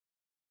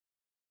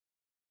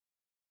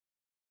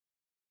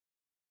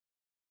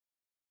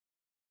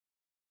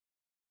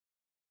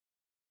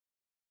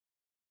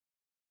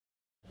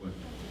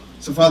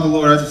So, Father,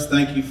 Lord, I just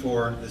thank you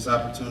for this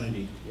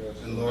opportunity.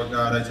 And, Lord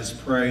God, I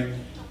just pray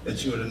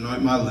that you would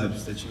anoint my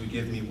lips, that you would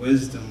give me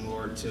wisdom,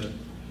 Lord, to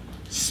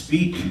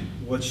speak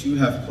what you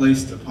have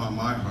placed upon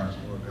my heart,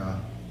 Lord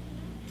God.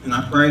 And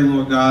I pray,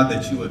 Lord God,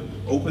 that you would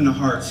open the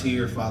hearts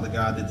here, Father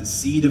God, that the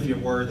seed of your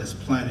word that's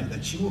planted,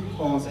 that you will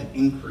cause an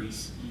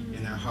increase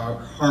in their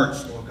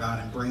hearts, Lord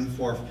God, and bring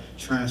forth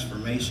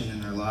transformation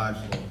in their lives,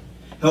 Lord.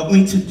 Help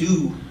me to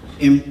do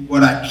in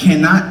what I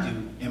cannot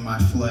do in my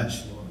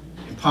flesh, Lord.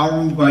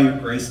 Empower me by your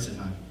grace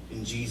tonight.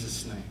 In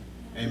Jesus' name,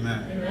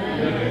 amen.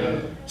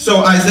 Amen.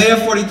 So Isaiah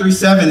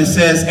 43:7, it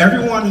says,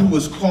 everyone who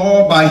was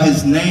called by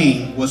his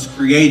name was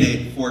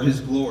created for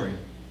his glory.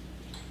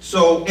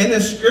 So in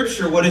the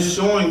scripture, what it's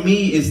showing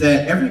me is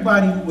that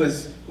everybody who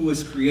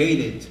was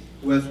created,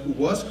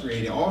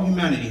 all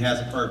humanity has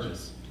a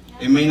purpose.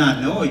 They may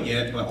not know it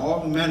yet, but all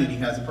humanity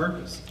has a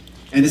purpose.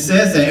 And it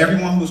says that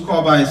everyone who was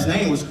called by his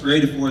name was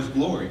created for his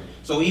glory.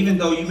 So even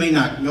though you may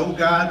not know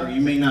God or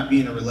you may not be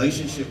in a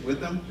relationship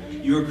with him,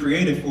 you were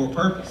created for a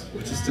purpose,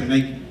 which is to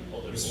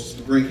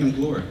bring him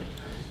glory.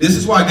 This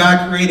is why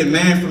God created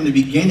man from the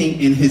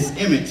beginning in his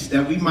image,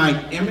 that we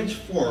might image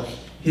forth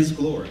his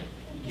glory.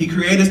 He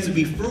created us to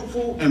be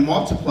fruitful and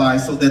multiply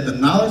so that the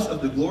knowledge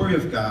of the glory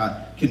of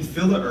God can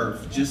fill the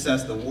earth just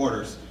as the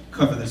waters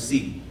cover the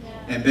sea.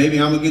 And baby,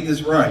 I'm going to get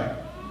this right.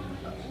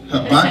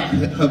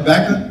 Habakkuk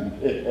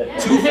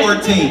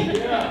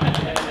 2:14.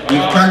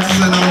 We're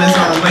practicing on this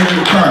on the way to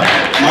the car.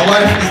 My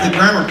wife is the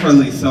grammar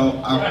police,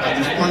 so I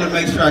just wanted to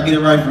make sure I get it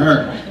right for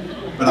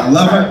her. But I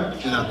love her,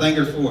 and I thank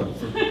her for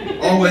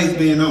always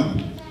being on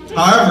me.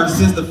 However,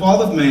 since the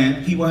fall of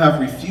man, people have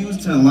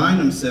refused to align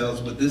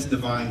themselves with this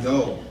divine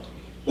goal.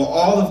 Well,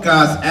 all of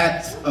God's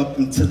acts up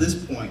until this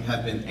point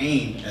have been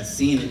aimed at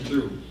seeing it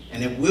through.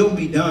 And it will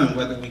be done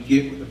whether we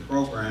get with the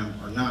program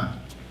or not.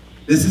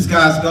 This is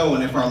God's goal,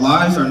 and if our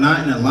lives are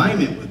not in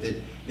alignment with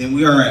it, then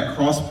we are at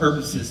cross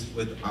purposes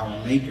with our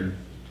Maker.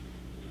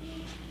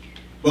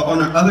 But on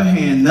the other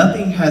hand,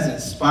 nothing has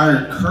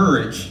inspired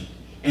courage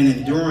and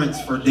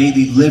endurance for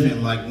daily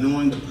living like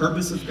knowing the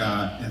purpose of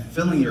God and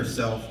filling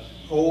yourself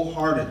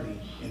wholeheartedly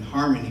in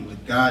harmony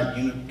with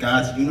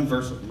God's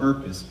universal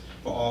purpose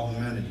for all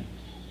humanity.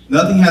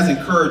 Nothing has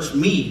encouraged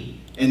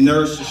me and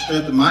nourished the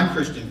strength of my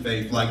Christian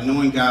faith like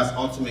knowing God's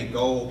ultimate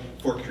goal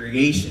for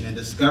creation and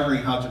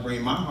discovering how to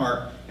bring my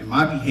heart and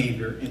my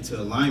behavior into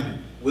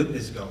alignment with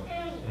this goal.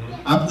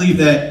 I believe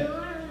that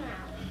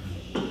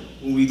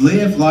when we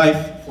live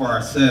life for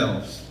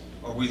ourselves,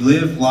 or we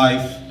live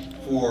life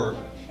for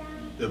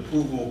the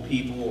approval of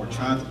people or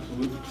trying to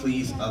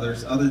please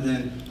others other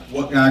than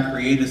what God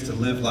created us to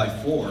live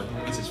life for,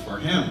 which is for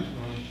him,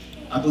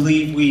 I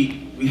believe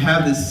we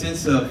have this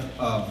sense of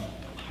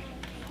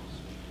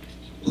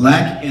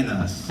lack in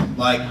us.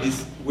 Like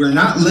we're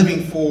not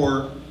living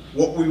for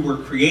what we were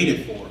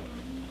created for.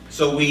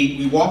 So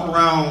we walk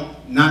around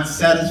not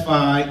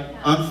satisfied,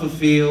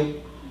 unfulfilled,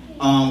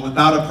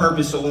 without a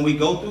purpose. So when we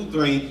go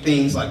through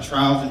things like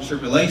trials and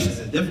tribulations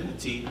and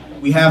difficulty,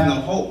 we have no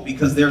hope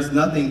because there's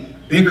nothing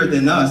bigger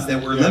than us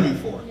that we're living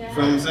for. You feel what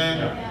I'm saying?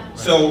 Yeah.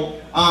 So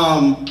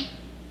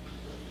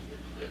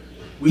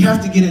we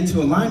have to get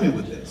into alignment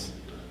with this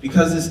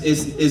because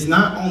it's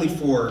not only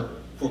for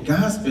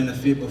God's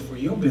benefit, but for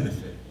your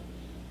benefit.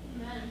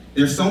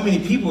 There's so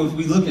many people, if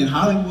we look in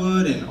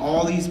Hollywood and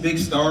all these big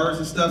stars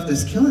and stuff,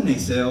 that's killing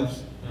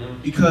themselves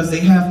because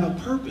they have no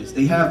purpose.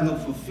 They have no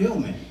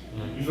fulfillment.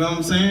 You feel what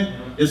I'm saying?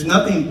 There's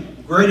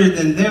nothing greater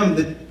than them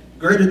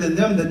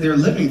that they're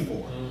living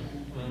for.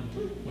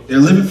 They're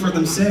living for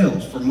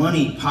themselves, for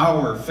money,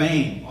 power,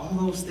 fame. All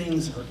those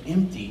things are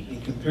empty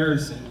in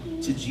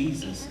comparison to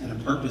Jesus and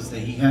the purpose that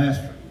he has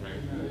for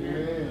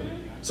you.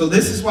 So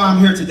this is why I'm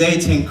here today,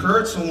 to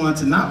encourage someone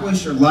to not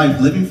waste your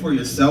life living for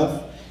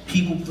yourself,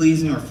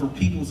 people-pleasing, or for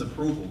people's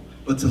approval,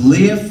 but to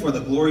live for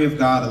the glory of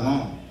God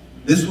alone.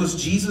 This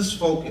was Jesus'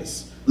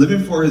 focus.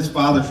 Living for his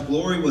Father's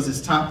glory was his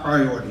top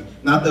priority,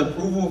 not the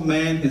approval of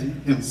man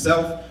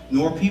himself,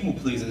 nor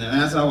people-pleasing. And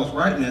as I was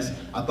writing this,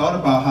 I thought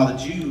about how the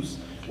Jews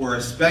were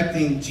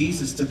expecting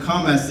Jesus to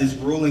come as this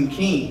ruling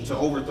king to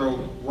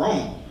overthrow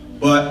Rome.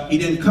 But he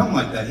didn't come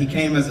like that. He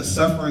came as a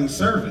suffering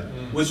servant,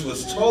 which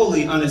was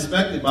totally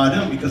unexpected by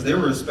them because they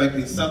were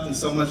expecting something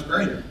so much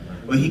greater.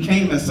 But he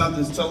came as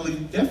something totally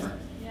different.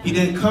 He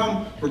didn't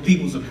come for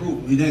people's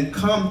approval. He didn't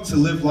come to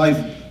live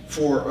life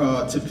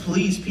to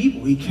please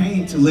people. He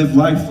came to live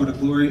life for the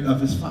glory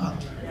of his Father.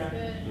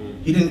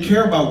 He didn't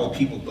care about what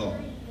people thought.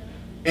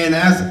 And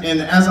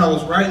as I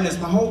was writing this,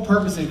 my whole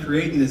purpose in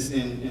creating this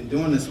and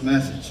doing this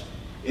message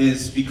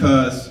is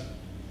because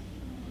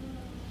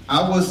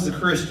I was a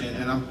Christian,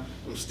 and I'm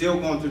still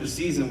going through the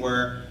season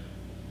where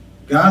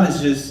God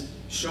is just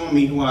showing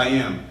me who I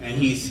am, and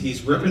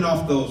he's ripping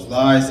off those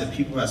lies that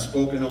people have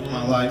spoken over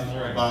my life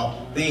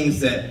about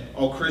things that,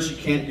 oh, Chris, you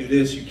can't do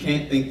this, you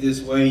can't think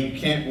this way, you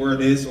can't wear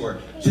this, or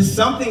just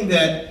something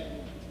that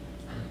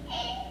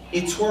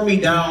it tore me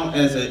down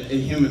as a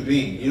human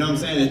being. You know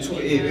what I'm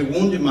saying? It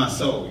wounded my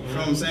soul. You know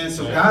what I'm saying?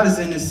 So God is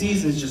in this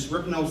season just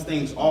ripping those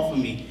things off of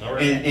me.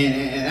 And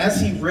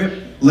as he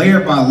ripped layer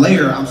by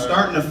layer, I'm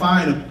starting to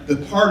find the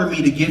part of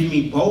me to give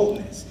me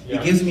boldness. He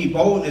gives me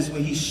boldness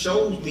when he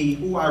shows me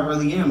who I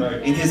really am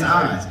in his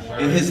eyes,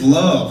 and his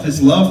love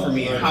for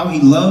me, and how he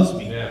loves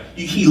me.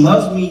 He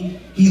loves me.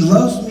 He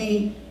loves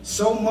me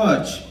so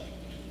much.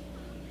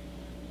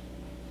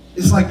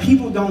 It's like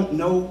people don't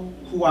know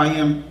who I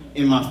am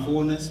in my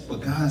fullness,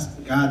 but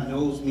God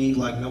knows me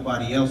like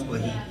nobody else,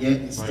 but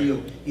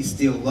he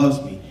still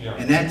loves me.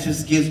 And that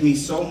just gives me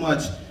so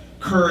much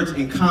courage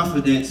and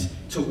confidence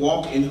to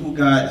walk in who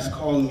God is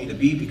calling me to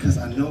be, because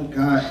I know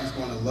God is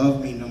going to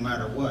love me no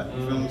matter what.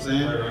 You feel what I'm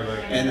saying?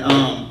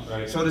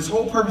 And so this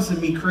whole purpose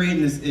of me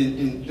creating this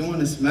and doing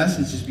this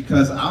message is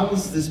because I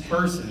was this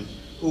person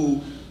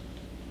who,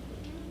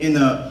 in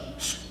the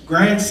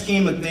grand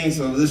scheme of things,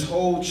 of this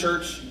whole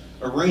church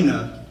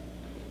arena,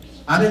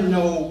 I didn't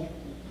know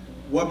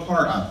what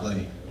part I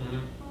played.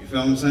 You feel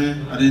what I'm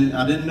saying?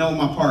 I didn't know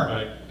my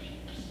part.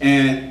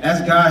 And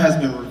as God has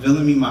been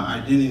revealing me my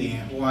identity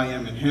and who I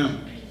am in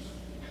him,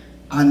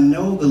 I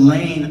know the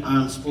lane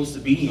I'm supposed to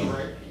be in.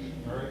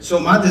 So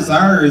my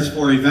desire is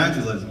for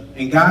evangelism,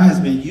 and God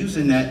has been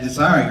using that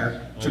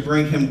desire to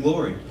bring him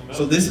glory.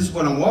 So this is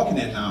what I'm walking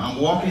in now.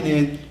 I'm walking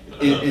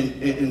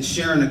in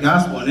sharing the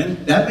gospel, and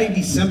that may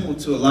be simple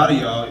to a lot of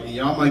y'all, and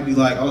y'all might be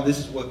like, oh, this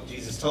is what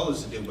Jesus told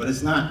us to do, but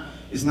it's not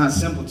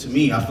simple to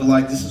me. I feel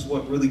like this is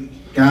what really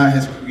God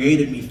has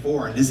created me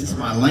for, and this is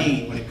my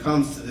lane when it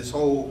comes to this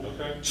whole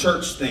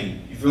church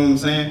thing. You feel what I'm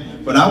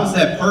saying? But I was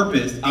that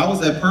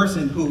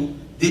person who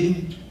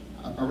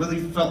I really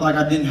felt like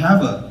I didn't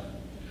have a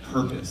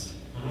purpose.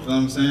 You feel what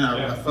I'm saying?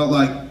 I felt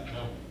like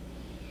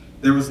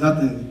there was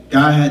nothing,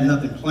 God had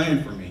nothing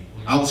planned for me.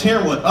 I was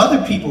hearing what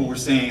other people were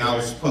saying I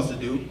was supposed to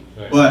do,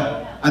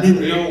 but I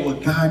didn't know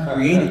what God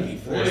created me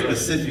for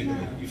specifically.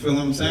 You feel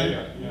what I'm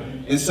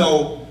saying? And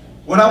so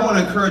what I want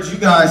to encourage you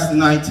guys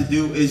tonight to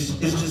do is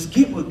just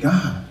get with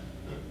God.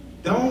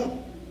 Don't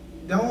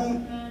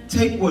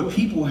take what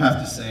people have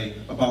to say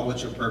about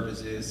what your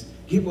purpose is.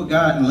 Get with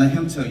God and let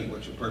him tell you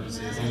what your purpose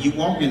is, and you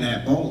walk in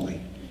that boldly.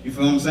 You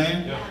feel what I'm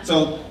saying?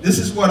 So this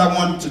is what I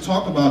wanted to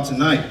talk about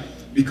tonight,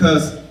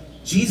 because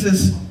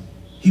Jesus,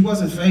 he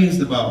wasn't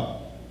fazed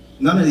about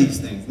none of these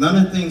things. None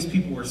of the things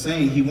people were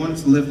saying. He wanted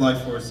to live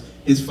life for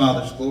his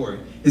Father's glory.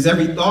 His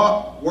every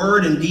thought,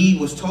 word, and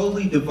deed was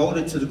totally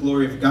devoted to the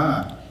glory of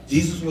God.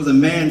 Jesus was a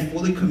man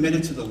fully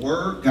committed to the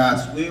word,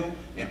 God's will,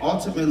 and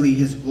ultimately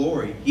his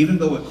glory, even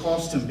though it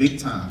cost him big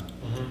time.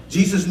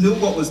 Jesus knew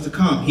what was to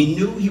come. He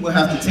knew he would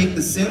have to take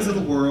the sins of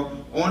the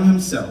world on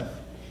himself.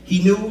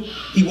 He knew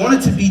he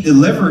wanted to be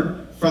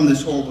delivered from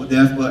this horrible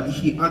death, but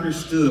he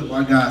understood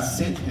why God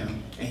sent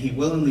him, and he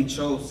willingly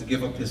chose to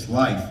give up his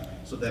life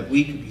so that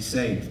we could be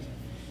saved.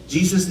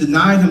 Jesus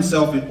denied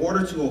himself in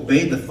order to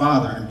obey the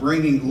Father and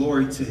bringing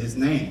glory to his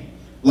name.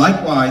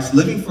 Likewise,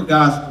 living for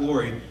God's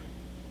glory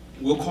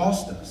will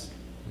cost us.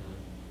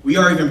 We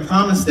are even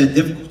promised that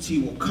difficulty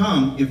will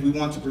come if we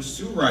want to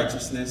pursue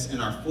righteousness and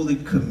are fully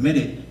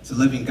committed to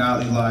living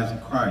godly lives in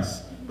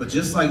Christ. But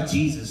just like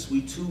Jesus,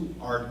 we too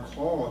are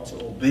called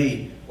to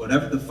obey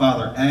whatever the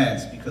Father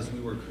asks, because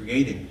we were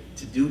created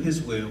to do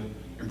his will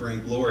and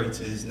bring glory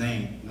to his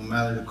name, no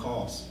matter the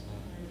cost.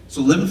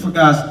 So living for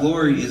God's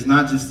glory is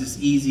not just this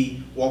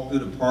easy walk through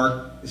the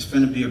park, it's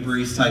finna be a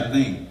breeze type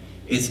thing.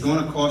 It's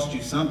going to cost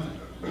you something.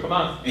 Come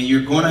on. And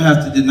you're going to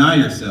have to deny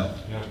yourself.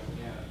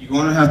 You're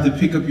going to have to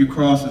pick up your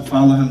cross and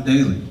follow him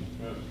daily.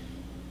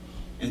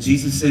 And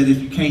Jesus said,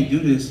 if you can't do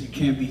this, you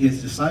can't be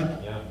his disciple.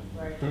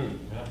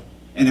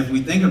 And if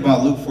we think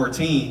about Luke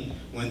 14,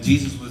 when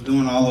Jesus was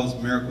doing all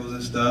those miracles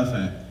and stuff,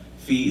 and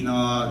feeding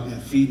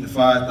the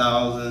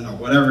 5,000 or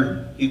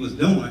whatever he was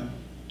doing,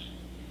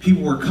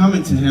 people were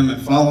coming to him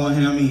and following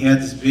him. He had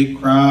this big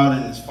crowd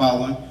and his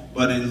following.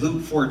 But in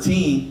Luke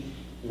 14,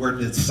 where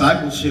the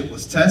discipleship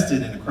was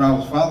tested and the crowd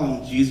was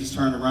following, Jesus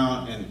turned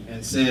around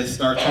and said,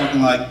 start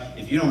talking like,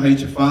 if you don't hate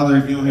your father,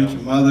 if you don't hate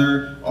your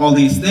mother, all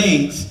these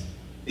things,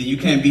 then you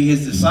can't be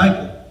his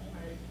disciple.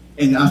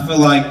 And I feel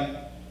like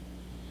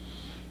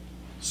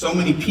so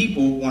many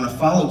people want to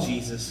follow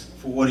Jesus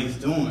for what he's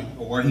doing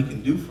or what he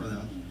can do for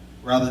them,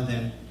 rather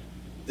than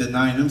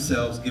denying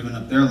themselves, giving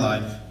up their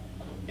life,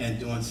 and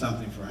doing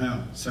something for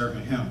him,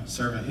 serving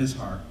his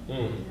heart.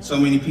 So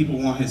many people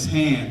want his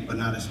hand, but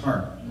not his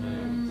heart.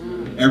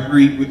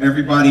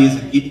 Everybody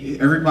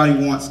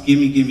wants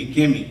gimme, gimme,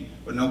 gimme,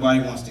 but nobody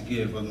wants to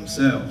give of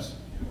themselves.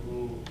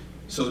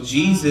 So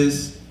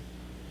Jesus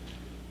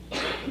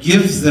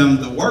gives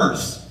them the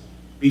worst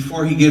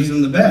before he gives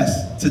them the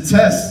best, to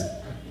test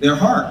their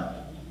heart,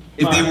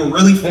 if they were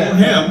really for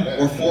him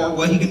or for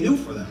what he can do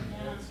for them.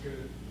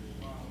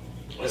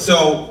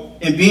 So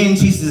in being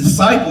Jesus'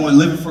 disciple and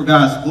living for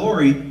God's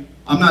glory,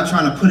 I'm not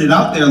trying to put it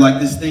out there like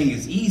this thing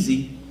is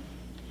easy.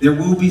 There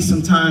will be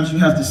some times you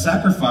have to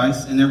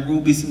sacrifice, and there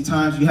will be some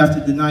times you have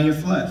to deny your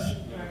flesh,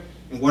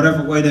 in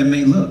whatever way that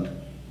may look.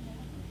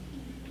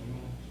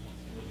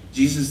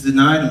 Jesus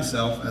denied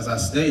himself, as I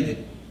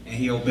stated, and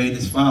he obeyed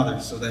his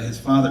Father so that his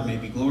Father may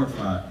be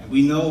glorified. And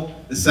we know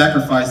the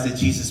sacrifice that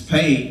Jesus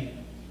paid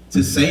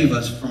to save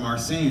us from our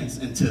sins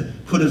and to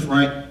put us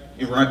right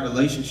in right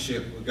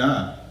relationship with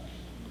God.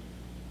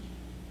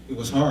 It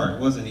was hard.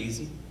 It wasn't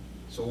easy.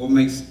 So what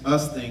makes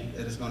us think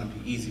that it's going to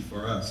be easy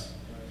for us?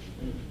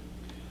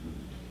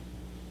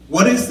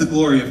 What is the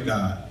glory of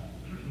God?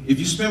 If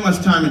you spend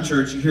much time in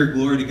church, you hear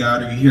glory to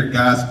God, or you hear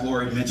God's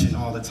glory mentioned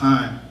all the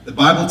time. The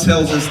Bible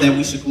tells us that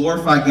we should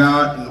glorify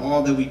God in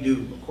all that we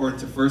do, according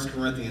to 1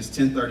 Corinthians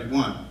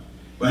 10:31.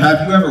 But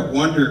have you ever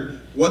wondered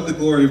what the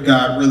glory of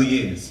God really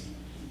is?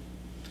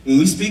 When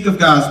we speak of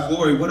God's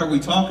glory, what are we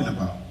talking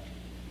about?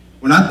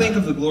 When I think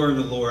of the glory of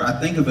the Lord,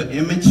 I think of an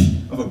image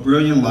of a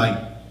brilliant light.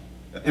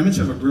 The image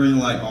of a brilliant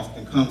light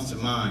often comes to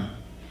mind.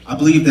 I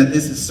believe that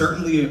this is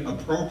certainly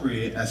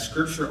appropriate, as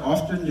Scripture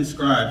often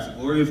describes the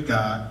glory of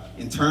God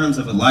in terms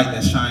of a light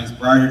that shines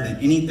brighter than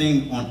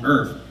anything on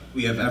earth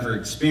we have ever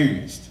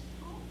experienced.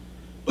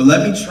 But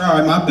let me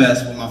try my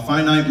best with my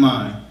finite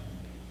mind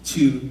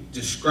to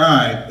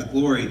describe the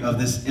glory of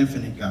this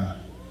infinite God.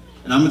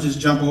 And I'm going to just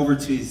jump over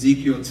to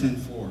Ezekiel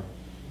 10:4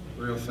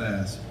 real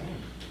fast.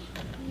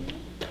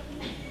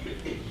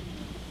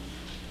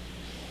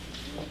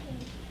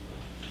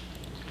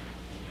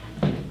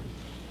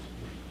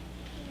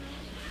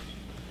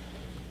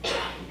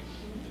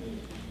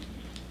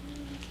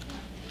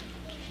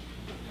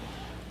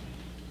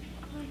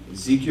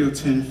 Ezekiel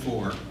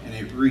 10:4, and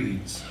it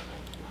reads,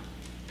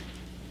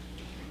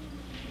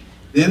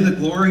 "Then the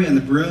glory and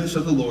the brilliance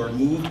of the Lord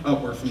moved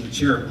upward from the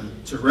cherubim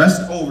to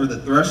rest over the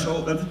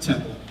threshold of the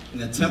temple,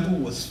 and the temple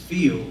was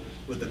filled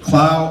with the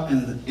cloud,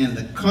 and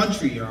the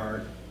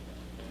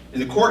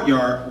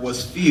courtyard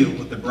was filled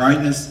with the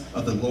brightness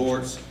of the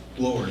Lord's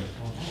glory."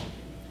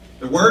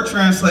 The word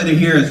translated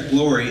here as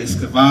glory is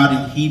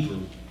kavod in Hebrew.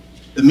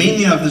 The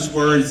meaning of this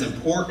word is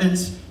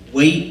importance,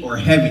 weight, or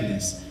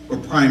heaviness.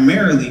 But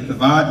primarily,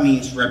 kavod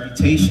means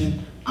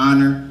reputation,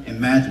 honor,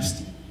 and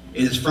majesty.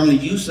 It is from the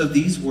use of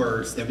these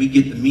words that we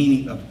get the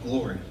meaning of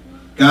glory.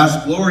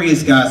 God's glory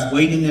is God's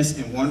weightiness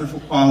and wonderful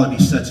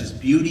qualities such as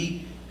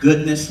beauty,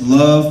 goodness,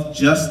 love,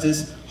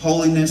 justice,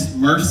 holiness,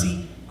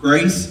 mercy,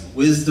 grace,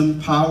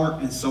 wisdom, power,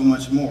 and so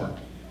much more.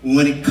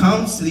 When it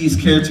comes to these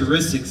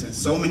characteristics and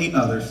so many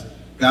others,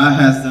 God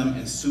has them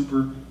in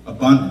super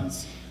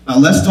abundance. Now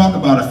let's talk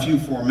about a few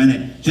for a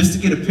minute, just to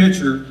get a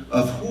picture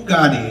of who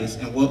God is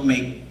and what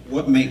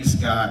makes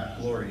God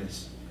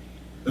glorious.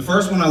 The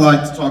first one I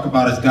like to talk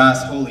about is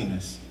God's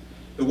holiness.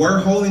 The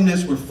word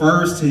holiness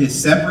refers to his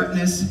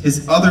separateness,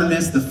 his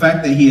otherness, the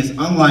fact that he is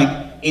unlike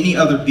any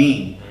other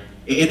being.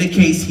 It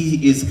indicates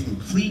he is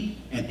complete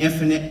and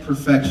infinite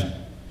perfection.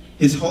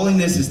 His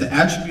holiness is the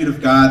attribute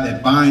of God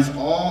that binds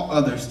all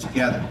others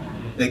together.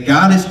 That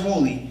God is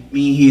holy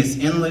means he is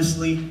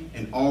endlessly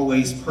and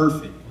always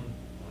perfect.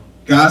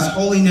 God's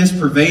holiness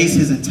pervades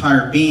his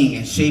entire being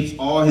and shapes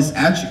all his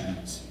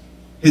attributes.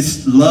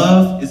 His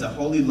love is a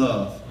holy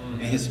love,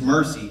 and his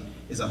mercy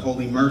is a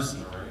holy mercy.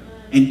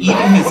 And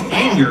even his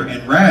anger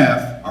and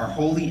wrath are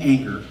holy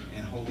anger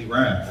and holy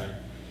wrath.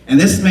 And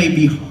this may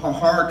be a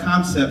hard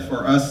concept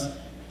for us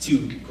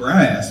to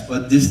grasp,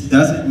 but this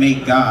doesn't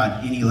make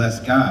God any less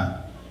God.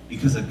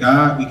 Because a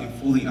God we can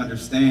fully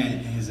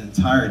understand in his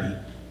entirety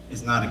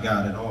is not a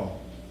God at all.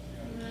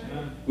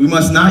 We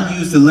must not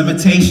use the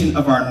limitation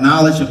of our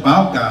knowledge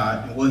about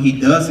God and what he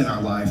does in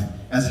our life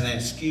as an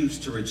excuse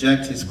to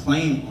reject his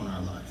claim on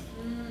our life.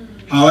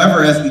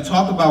 However, as we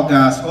talk about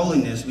God's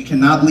holiness, we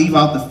cannot leave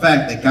out the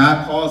fact that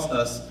God calls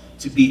us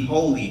to be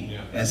holy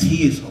as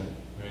he is holy.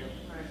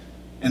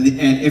 And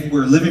if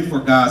we're living for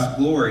God's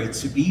glory,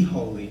 to be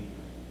holy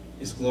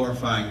is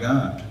glorifying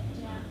God.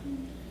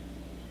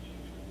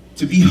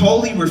 To be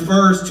holy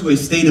refers to a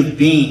state of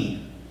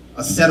being,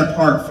 a set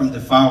apart from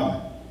defilement.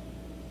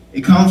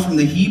 It comes from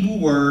the Hebrew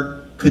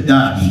word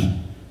kadash.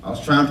 I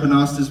was trying to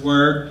pronounce this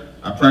word.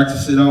 I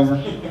practiced it over.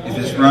 If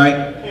it's right,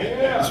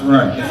 it's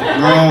right. If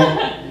it's wrong,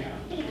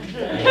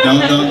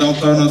 don't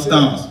throw no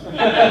stones.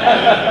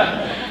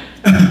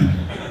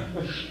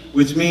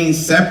 Which means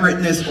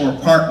separateness or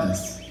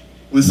apartness.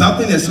 When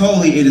something is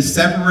holy, it is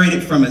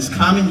separated from its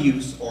common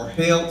use or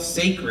held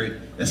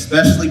sacred,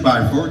 especially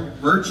by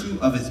virtue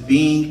of its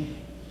being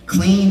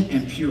clean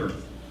and pure.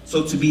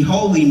 So to be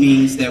holy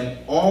means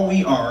that all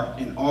we are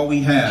and all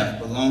we have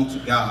belong to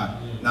God,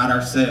 not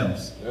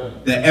ourselves.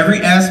 That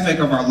every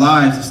aspect of our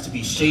lives is to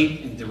be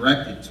shaped and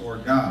directed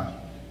toward God.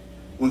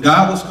 When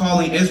God was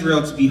calling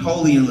Israel to be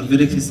holy in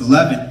Leviticus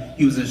 11,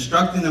 he was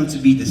instructing them to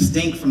be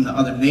distinct from the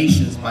other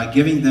nations by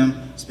giving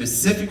them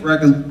specific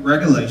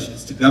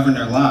regulations to govern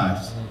their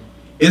lives.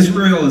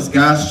 Israel is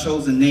God's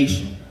chosen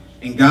nation,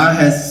 and God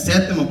has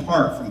set them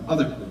apart from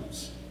other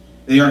groups.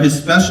 They are his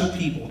special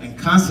people, and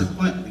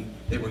consequently,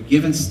 they were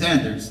given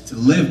standards to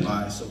live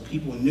by so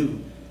people knew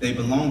they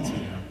belonged to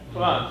him.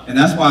 And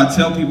that's why I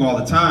tell people all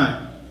the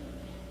time,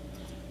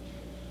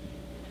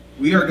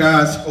 we are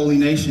God's holy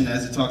nation,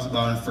 as it talks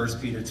about in 1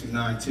 Peter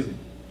 2:9 too.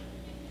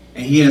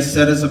 And he has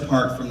set us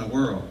apart from the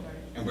world.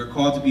 And we're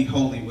called to be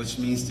holy, which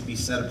means to be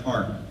set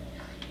apart.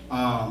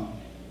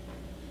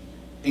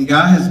 And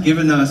God has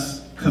given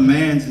us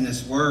commands in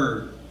this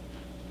word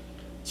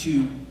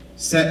to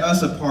set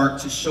us apart,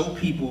 to show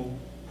people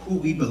who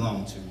we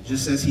belong to,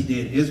 just as he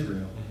did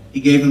Israel. He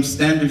gave them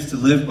standards to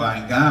live by,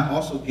 and God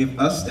also gives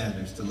us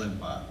standards to live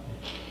by.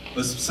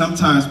 But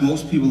sometimes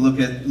most people look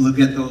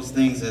at those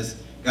things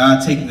as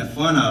God taking the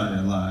fun out of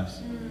their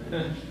lives.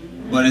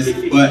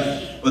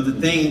 But the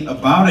thing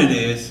about it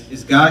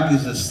is God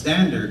gives us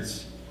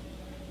standards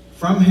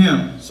from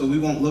him so we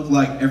won't look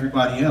like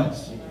everybody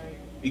else.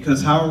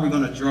 Because how are we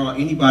going to draw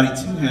anybody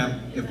to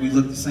him if we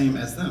look the same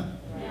as them?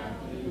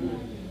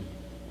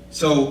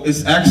 So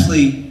it's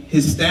actually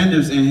his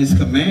standards and his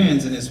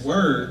commands and his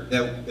word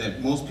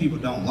that most people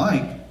don't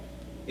like.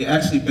 It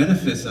actually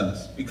benefits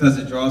us because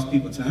it draws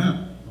people to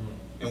him.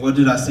 And what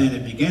did I say in the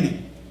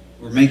beginning?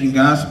 We're making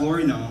God's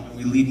glory known and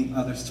we're leading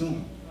others to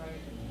him.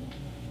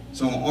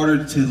 So in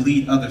order to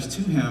lead others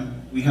to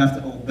him, we have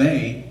to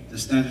obey the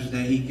standards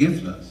that he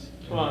gives us.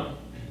 Come on.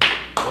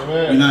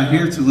 We're not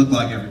here to look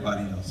like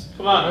everybody else.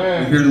 Come on.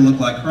 We're here to look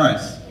like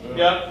Christ.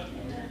 Yep.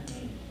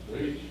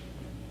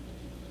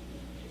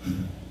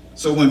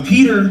 So when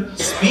Peter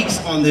speaks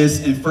on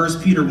this in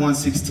 1 Peter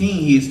 1:16,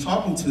 he is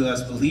talking to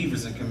us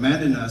believers and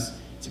commanding us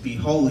to be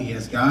holy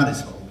as God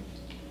is holy.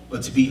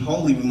 But to be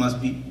holy,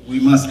 we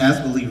must as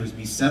believers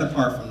be set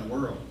apart from the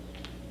world.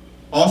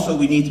 Also,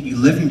 we need to be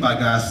living by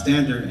God's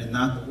standard and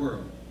not the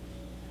world.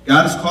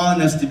 God is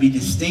calling us to be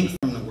distinct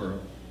from the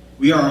world.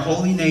 We are a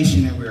holy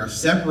nation and we are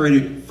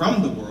separated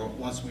from the world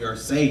once we are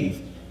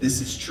saved.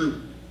 This is true.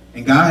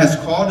 And God has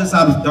called us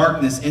out of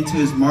darkness into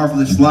his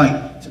marvelous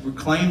light to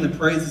proclaim the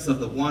praises of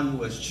the one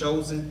who has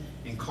chosen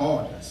and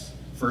called us.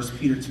 1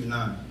 Peter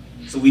 2:9.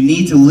 So we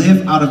need to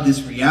live out of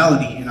this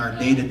reality in our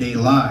day-to-day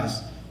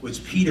lives,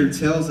 which Peter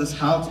tells us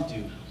how to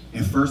do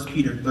in 1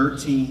 Peter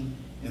 13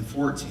 and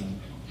 14.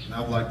 And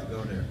I would like to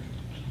go there.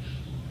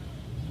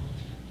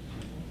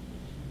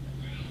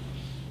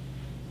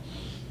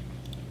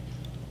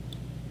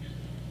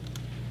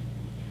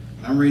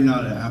 I'm reading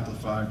out the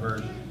Amplified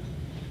version.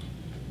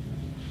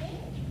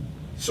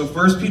 So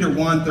 1 Peter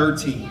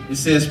 1:13, it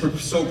says,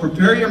 so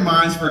prepare your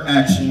minds for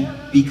action,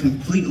 be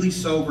completely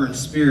sober in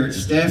spirit,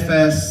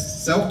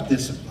 steadfast,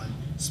 self-disciplined,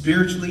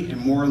 spiritually and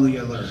morally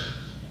alert.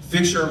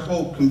 Fix your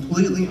hope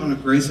completely on the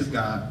grace of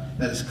God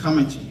that is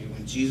coming to you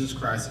when Jesus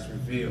Christ is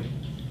revealed.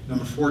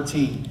 Number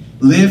 14,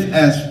 live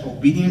as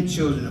obedient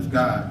children of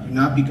God. Do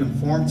not be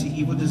conformed to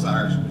evil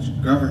desires which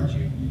governed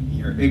you in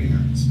your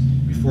ignorance,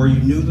 before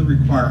you knew the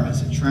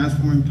requirements and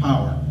transforming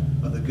power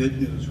of the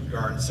good news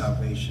regarding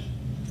salvation.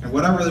 And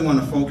what I really want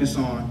to focus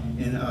on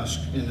in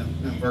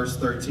verse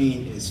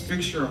 13 is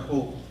fix your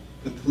hope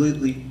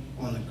completely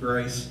on the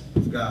grace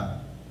of God.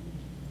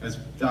 As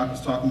Doc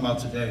was talking about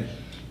today,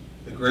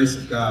 the grace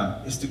of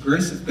God. It's the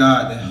grace of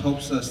God that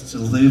helps us to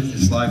live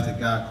this life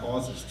that God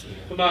calls us to.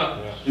 Come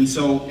on. And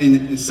so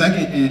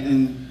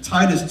in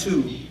Titus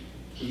 2,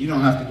 you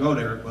don't have to go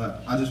there,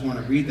 but I just want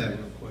to read that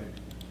real quick.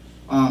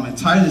 In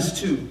Titus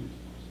 2,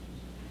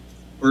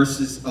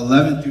 verses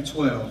 11 through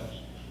 12,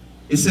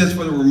 it says,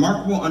 for the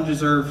remarkable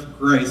undeserved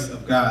grace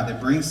of God that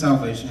brings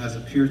salvation has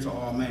appeared to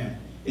all men.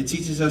 It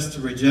teaches us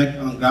to reject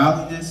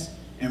ungodliness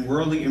and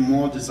worldly and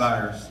immoral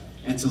desires,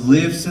 and to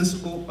live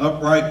sensible,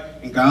 upright,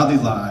 and godly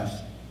lives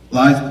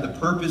with a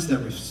purpose that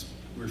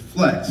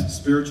reflects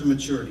spiritual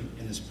maturity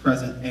in this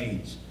present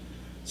age.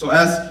 So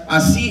as I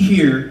see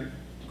here,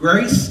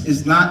 grace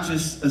is not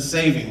just a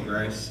saving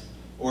grace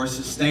or a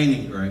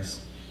sustaining grace,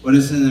 but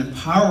it's an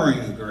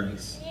empowering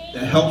grace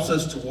that helps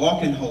us to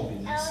walk in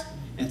holiness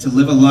and to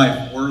live a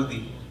life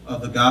worthy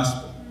of the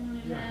gospel.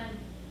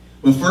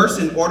 But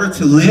first, in order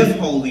to live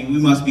holy, we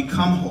must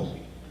become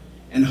holy.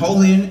 And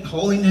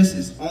holiness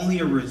is only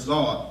a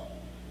result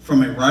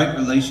from a right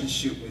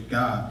relationship with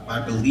God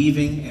by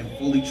believing and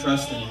fully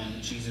trusting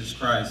in Jesus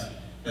Christ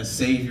as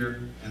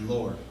Savior and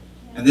Lord.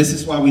 And this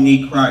is why we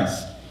need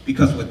Christ.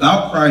 Because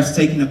without Christ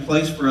taking the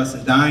place for us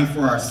and dying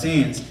for our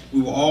sins,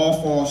 we will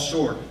all fall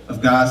short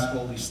of God's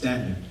holy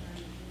standard.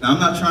 Now, I'm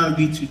not trying to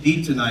be too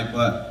deep tonight,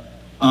 but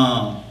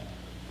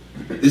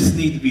this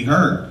needs to be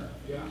heard.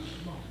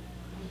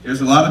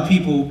 There's a lot of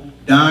people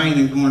dying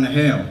and going to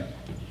hell.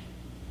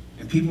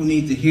 And people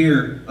need to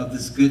hear of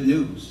this good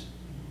news,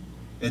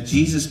 that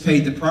Jesus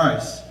paid the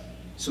price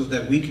so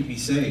that we could be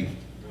saved.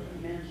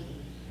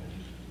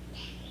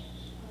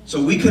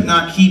 So we could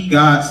not keep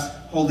God's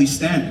holy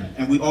standard,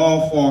 and we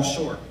all fall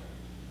short.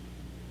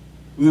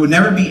 We would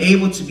never be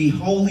able to be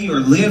holy or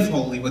live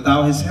holy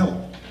without his help.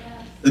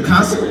 The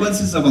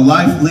consequences of a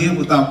life lived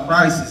without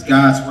Christ is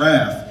God's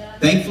wrath.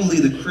 Thankfully,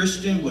 the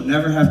Christian will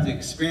never have to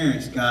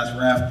experience God's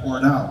wrath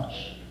poured out.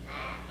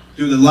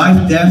 Through the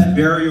life, death,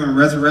 burial, and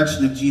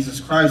resurrection of Jesus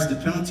Christ, the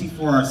penalty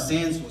for our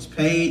sins was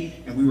paid,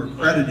 and we were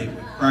credited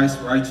with Christ's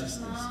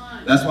righteousness.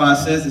 That's why it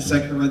says in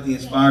 2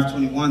 Corinthians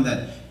 5:21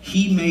 that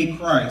he made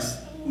Christ,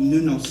 who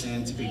knew no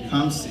sin, to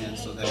become sin,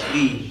 so that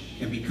we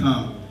can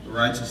become the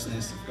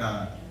righteousness of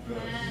God.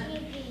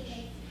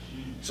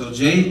 So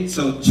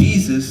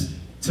Jesus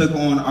took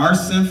on our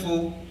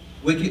sinful,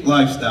 wicked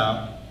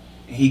lifestyle,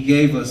 and he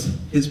gave us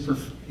his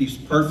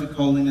perfect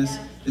holiness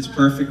his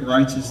perfect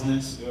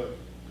righteousness,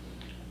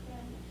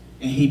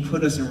 and he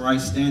put us in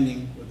right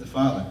standing with the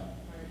Father.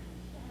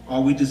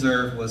 All we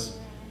deserved was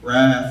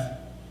wrath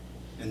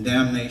and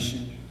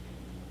damnation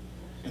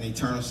and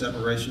eternal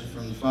separation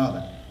from the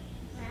Father.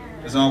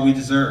 That's all we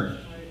deserved.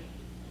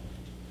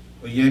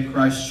 But yet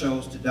Christ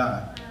chose to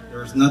die. There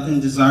was nothing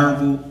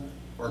desirable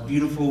or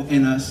beautiful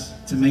in us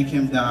to make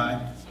him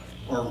die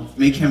or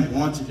make him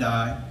want to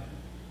die.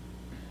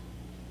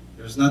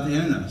 There was nothing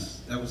in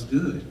us that was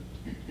good.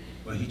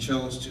 But he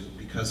chose to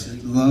because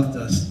he loved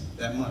us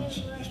that much,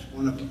 each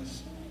one of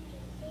us.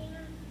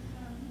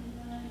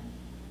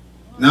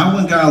 Now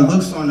when God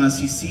looks on us,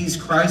 he sees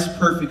Christ's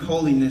perfect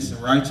holiness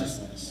and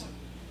righteousness.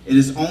 It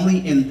is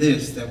only in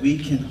this that we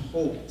can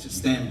hope to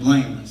stand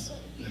blameless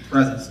in the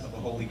presence of a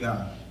holy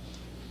God.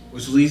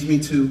 Which leads me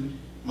to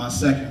my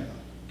second one.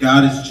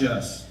 God is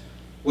just.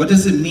 What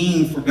does it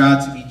mean for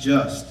God to be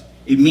just?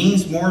 It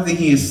means more than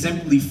he is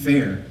simply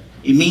fair.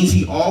 It means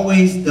he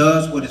always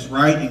does what is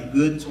right and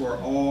good toward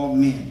all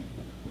men.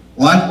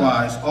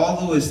 Likewise,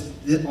 although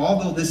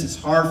this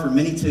is hard for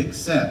many to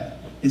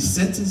accept, his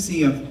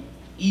sentencing of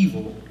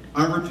evil,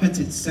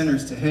 unrepentant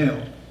sinners to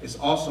hell is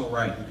also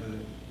right and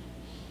good.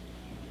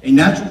 A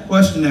natural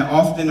question that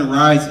often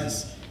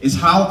arises is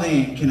how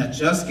then can a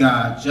just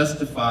God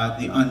justify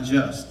the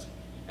unjust,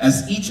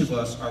 as each of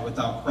us are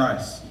without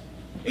Christ?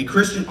 A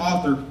Christian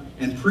author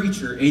and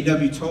preacher,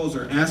 A.W.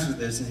 Tozer, answered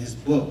this in his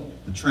book,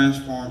 The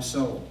Transformed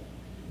Soul,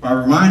 by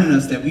reminding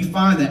us that we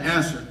find the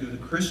answer through the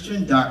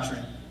Christian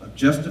doctrine of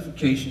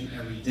justification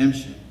and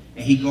redemption.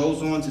 And he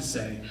goes on to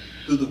say,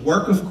 through the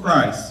work of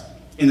Christ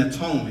in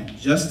atonement,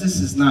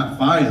 justice is not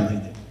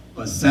violated,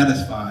 but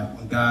satisfied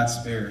when God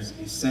spares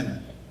a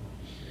sinner.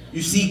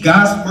 You see,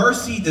 God's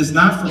mercy does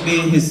not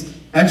forbid his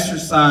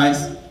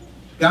exercise.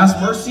 God's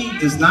mercy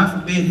does not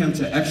forbid him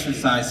to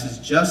exercise his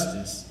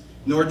justice,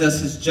 nor does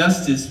his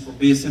justice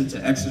forbid him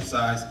to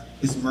exercise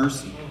his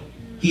mercy.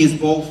 He is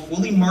both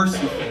fully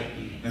merciful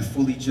and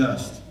fully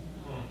just.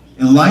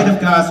 In light of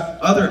God's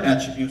other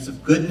attributes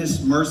of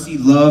goodness, mercy,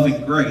 love,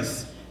 and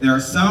grace, there are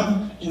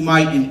some who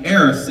might in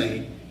error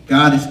say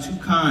God is too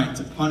kind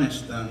to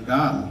punish the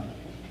ungodly.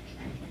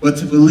 But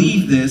to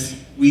believe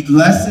this, we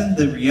lessen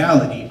the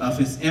reality of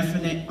his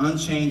infinite,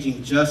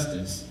 unchanging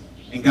justice,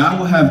 and God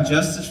will have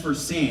justice for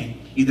sin,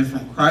 either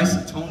from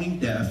Christ's atoning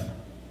death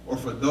or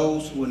for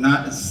those who will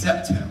not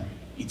accept him,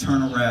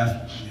 eternal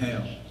wrath and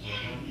hell.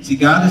 See,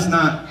 God is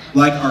not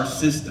like our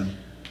system,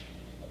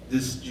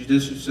 this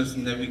judicial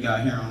system that we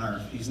got here on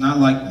earth. He's not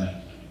like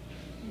that.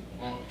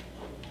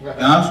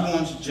 God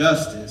wants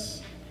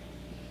justice,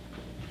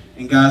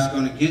 and God's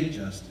going to get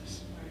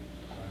justice.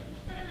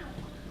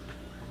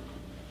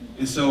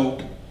 And so,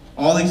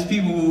 all these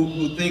people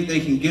who think they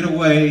can get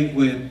away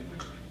with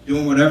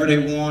doing whatever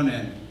they want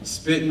and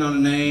spitting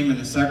on the name and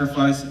the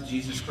sacrifice of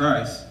Jesus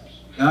Christ,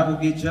 God will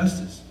get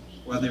justice,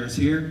 whether it's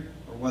here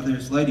or whether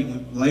it's later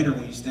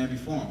when you stand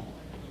before him.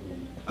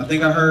 I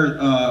think I heard,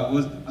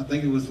 I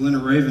think it was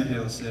Leonard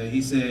Ravenhill said,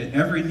 he said,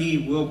 every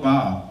knee will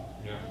bow,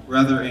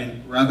 rather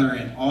in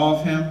awe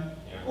of him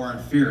or in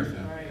fear of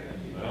him.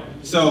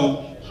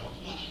 So,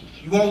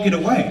 you won't get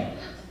away.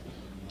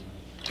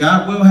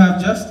 God will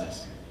have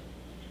justice.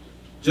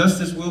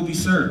 Justice will be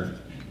served.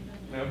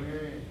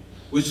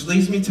 Which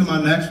leads me to my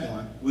next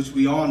one, which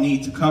we all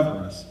need to cover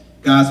us,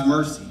 God's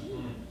mercy.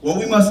 What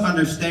we must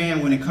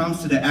understand when it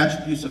comes to the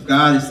attributes of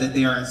God is that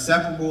they are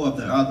inseparable of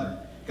the other.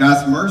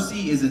 God's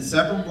mercy is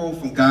inseparable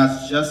from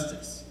God's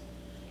justice.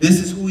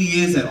 This is who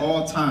he is at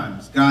all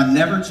times. God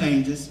never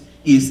changes.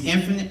 He is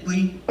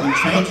infinitely,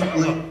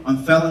 unchangeably,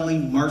 unfailingly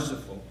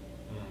merciful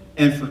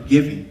and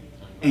forgiving.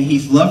 And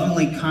he's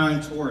lovingly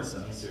kind towards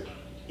us.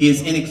 He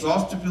is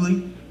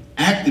inexhaustibly,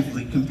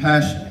 actively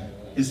compassionate.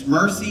 His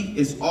mercy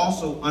is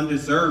also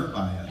undeserved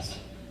by us.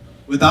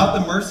 Without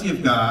the mercy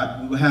of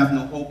God, we will have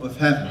no hope of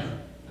heaven.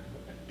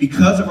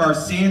 Because of our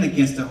sin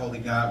against the holy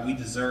God, we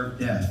deserve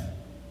death.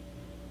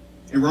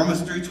 In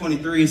Romans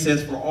 3:23, it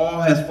says, for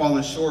all has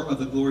fallen short of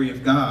the glory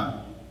of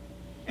God.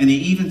 And it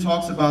even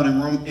talks about in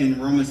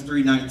Romans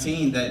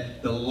 3:19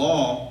 that the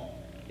law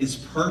is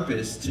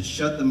purposed to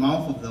shut the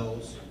mouth of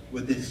those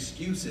with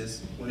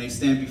excuses when they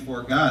stand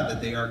before God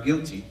that they are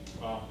guilty.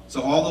 Wow.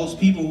 So all those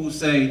people who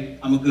say,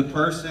 I'm a good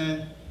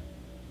person,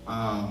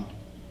 I'm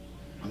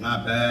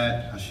not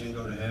bad, I shouldn't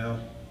go to hell,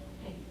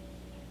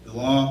 the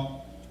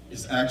law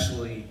is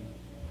actually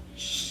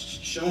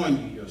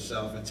showing you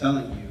yourself and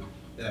telling you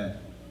that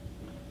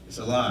it's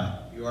a lie.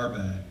 You are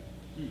bad.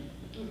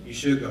 You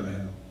should go to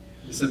hell.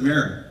 It's a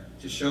mirror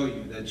to show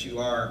you that you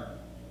are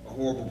a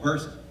horrible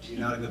person. You're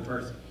not a good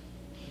person.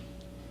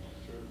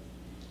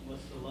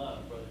 What's the law,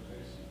 Brother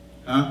Chris?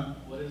 Huh?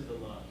 What is the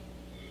law?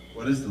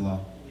 What is the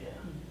law? Yeah.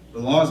 The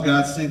law is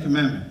God's 10th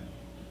commandment.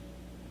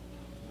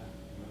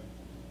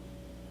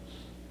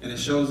 And it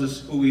shows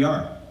us who we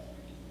are.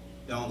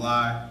 Don't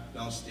lie.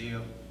 Don't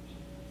steal.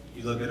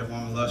 You look at a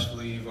woman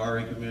lustfully, you've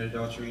already committed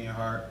adultery in your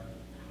heart.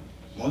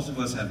 Most of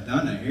us have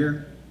done it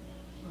here.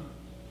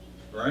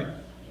 Right?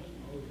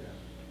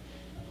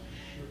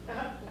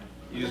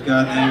 Use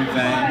God's name in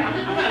vain.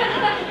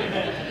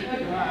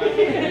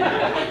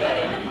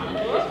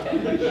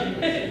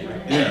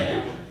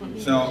 Yeah.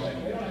 So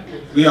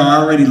we are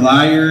already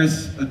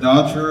liars,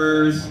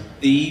 adulterers,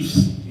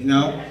 thieves, you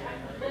know.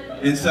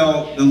 And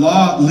so the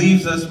law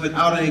leaves us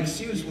without an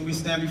excuse when we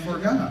stand before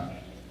God.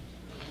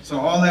 So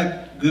all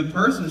that good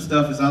person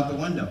stuff is out the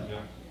window.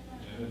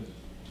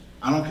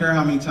 I don't care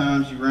how many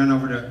times you ran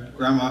over to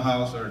grandma's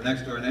house or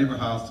next door neighbor's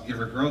house to give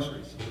her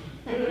groceries.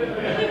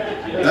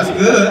 That's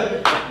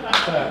good.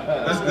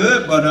 That's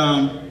good, but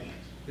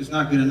it's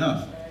not good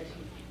enough.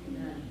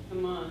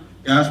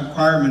 God's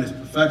requirement is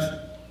perfection.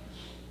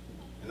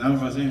 And none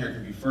of us in here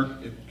can be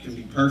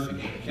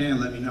perfect. If you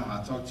can, let me know.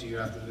 I'll talk to you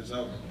after this is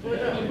over.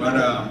 But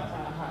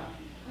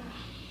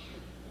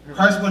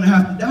Christ wouldn't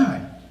have to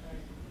die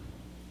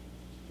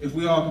if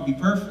we all could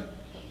be perfect.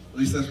 At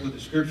least that's what the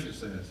scripture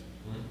says.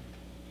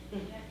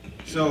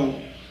 So,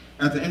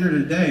 at the end of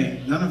the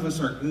day, none of us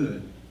are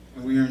good,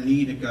 and we are in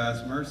need of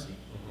God's mercy.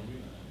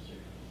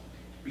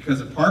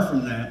 Because apart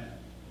from that,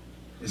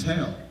 it's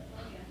hell.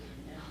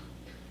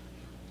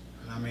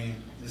 And I mean,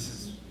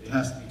 it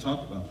has to be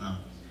talked about now.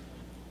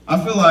 I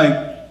feel like,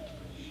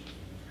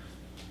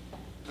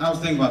 I was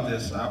thinking about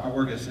this. I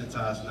work at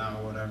Cintas now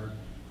or whatever,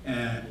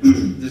 and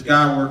this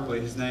guy I work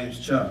with, his name's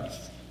Chuck,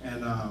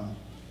 and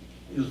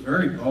he was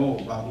very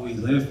bold about who he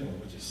lived for,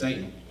 which is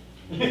Satan.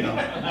 You know?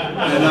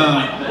 And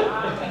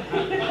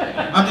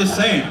I'm just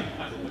saying,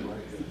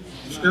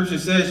 the scripture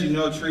says you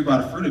know a tree by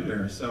the fruit it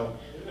bears. So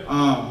you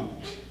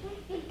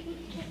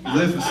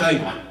live for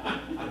Satan.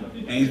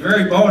 And he's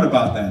very bold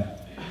about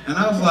that. And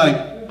I was like,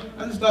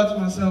 I just thought to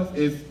myself,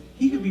 if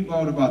he could be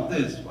bold about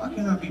this, why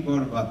can't I be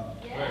bold about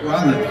who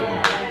I live for?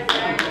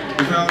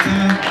 You know what I'm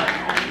saying?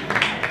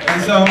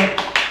 And so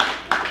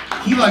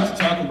he likes to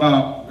talk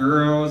about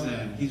girls,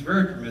 and he's a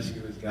very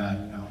promiscuous guy,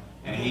 you know.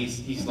 And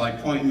he's like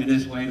pointing me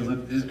this way to look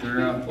at this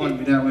girl, pointing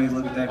me that way to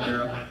look at that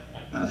girl.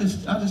 And I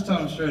just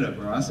told him straight up,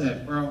 bro. I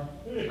said, bro,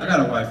 I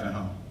got a wife at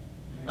home.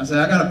 I said,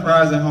 I got a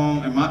prize at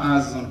home, and my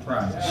eyes is on the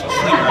prize. She's asleep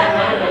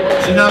right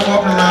now. She's not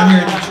walking around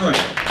here in Detroit.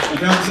 You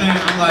know what I'm saying?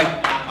 I'm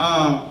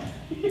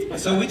like,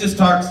 so we just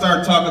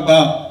started talking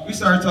about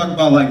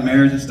like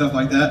marriage and stuff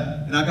like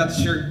that, and I got to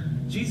share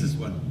Jesus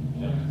with him.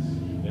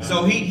 Yeah.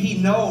 So he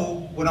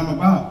know what I'm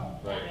about.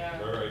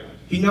 Right.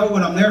 He know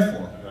what I'm there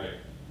for.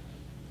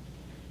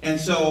 And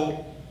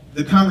so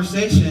the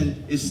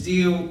conversation is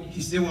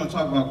he still want to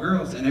talk about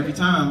girls, and every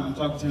time I'm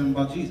talking to him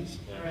about Jesus.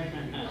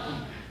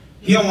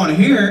 He don't want to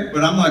hear it,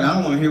 but I'm like, I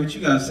don't want to hear what you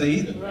guys say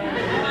either.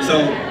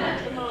 So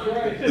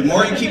the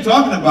more you keep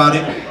talking about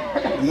it,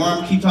 the more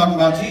I'm keep talking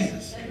about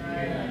Jesus.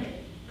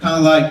 Kind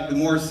of like the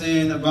more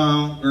sin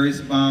abounds, grace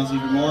abounds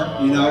even more,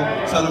 you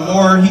know. So the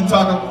more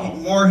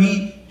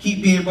he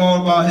keep being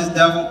bold about his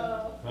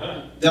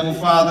devil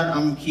father,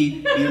 I'm gonna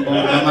keep being bold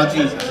about my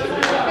Jesus. You know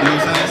what I'm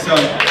saying? So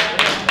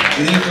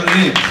it is what it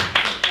is.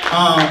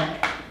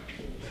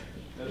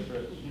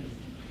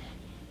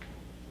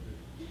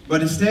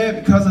 But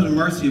instead, because of the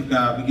mercy of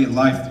God, we get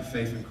life through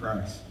faith in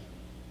Christ.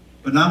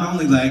 But not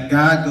only that,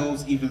 God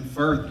goes even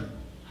further.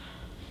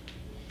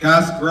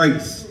 God's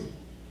grace.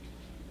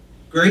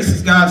 Grace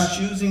is God's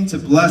choosing to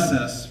bless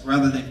us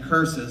rather than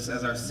curse us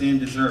as our sin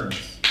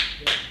deserves.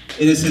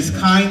 It is his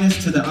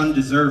kindness to the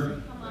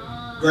undeserving.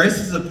 Grace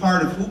is a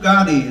part of who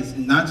God is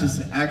and not just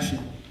an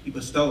action he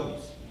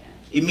bestows.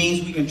 It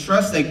means we can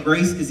trust that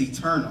grace is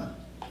eternal.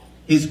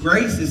 His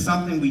grace is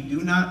something we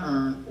do not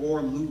earn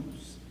or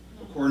lose,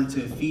 according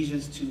to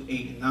Ephesians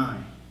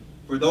 2:8-9.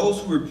 For those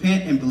who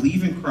repent and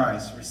believe in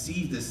Christ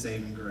receive this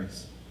saving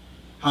grace.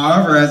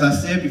 However, as I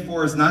said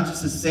before, it's not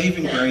just a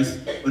saving grace,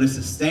 but a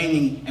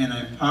sustaining and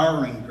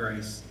empowering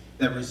grace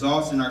that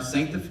results in our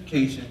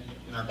sanctification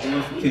and our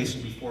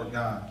glorification before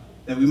God,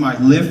 that we might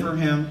live for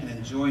him and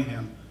enjoy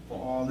him for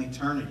all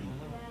eternity.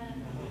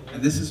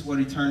 And this is what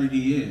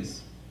eternity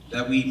is,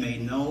 that we may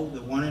know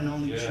the one and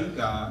only true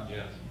God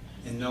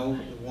and know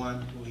the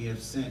one who he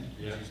has sent,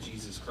 which is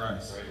Jesus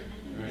Christ.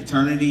 Right.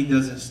 Eternity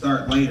doesn't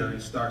start later,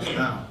 it starts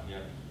now.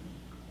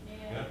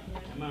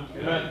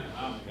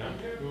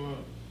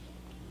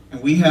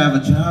 And we have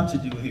a job to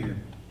do here.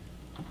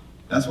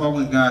 That's why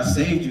when God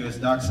saved you, as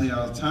Doc say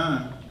all the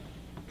time,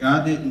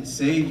 God didn't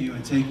save you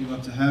and take you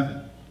up to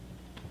heaven.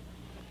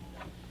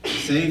 He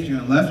saved you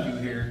and left you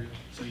here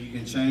so you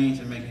can change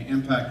and make an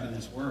impact in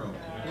this world.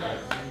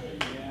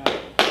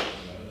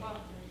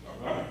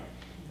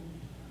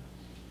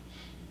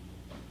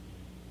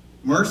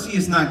 Mercy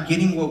is not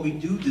getting what we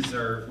do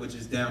deserve, which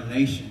is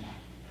damnation.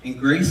 And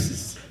grace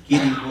is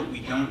getting what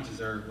we don't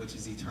deserve, which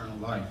is eternal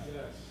life.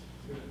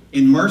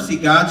 In mercy,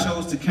 God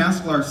chose to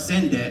cancel our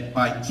sin debt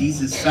by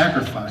Jesus'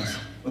 sacrifice,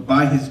 but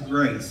by his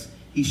grace,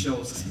 he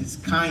shows his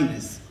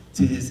kindness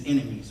to his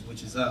enemies,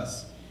 which is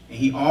us. And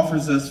he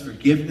offers us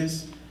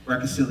forgiveness,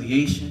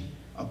 reconciliation,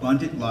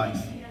 abundant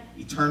life,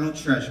 eternal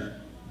treasure,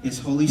 his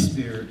Holy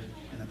Spirit,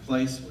 and a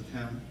place with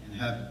him in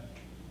heaven.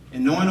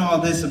 And knowing all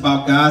this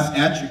about God's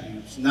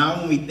attributes, now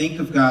when we think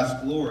of God's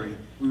glory,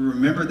 we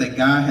remember that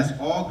God has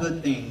all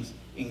good things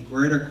in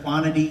greater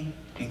quantity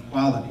and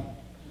quality.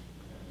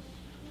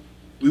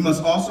 We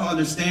must also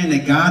understand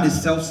that God is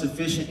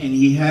self-sufficient and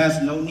he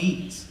has no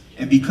needs.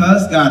 And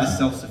because God is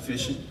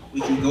self-sufficient,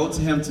 we can go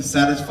to him to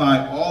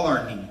satisfy all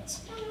our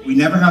needs. We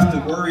never have to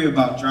worry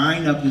about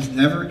drying up his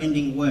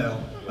never-ending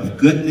well of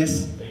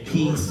goodness,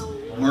 peace,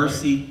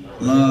 mercy,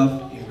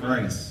 love, and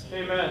grace.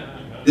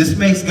 Amen. This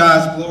makes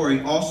God's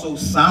glory also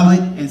solid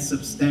and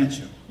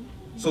substantial.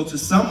 So to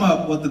sum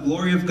up what the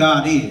glory of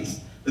God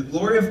is, the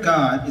glory of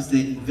God is the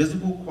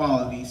invisible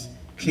qualities,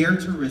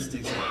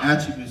 characteristics, and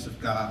attributes of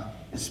God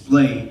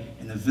displayed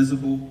in a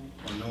visible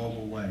or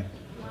knowable way.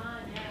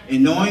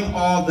 In knowing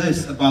all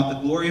this about the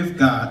glory of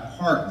God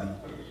partly,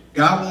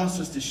 God wants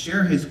us to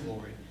share his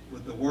glory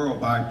with the world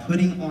by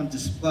putting on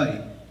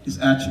display his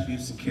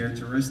attributes and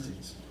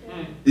characteristics.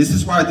 This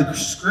is why the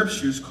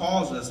scriptures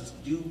calls us to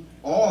do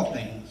all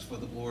things for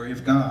the glory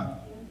of God.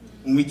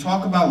 When we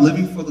talk about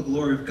living for the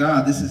glory of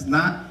God, this is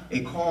not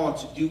a call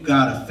to do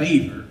God a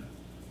favor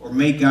or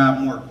make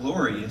God more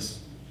glorious.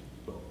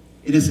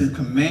 It is a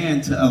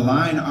command to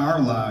align our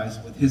lives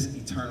with his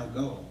eternal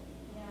goal.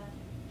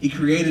 He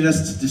created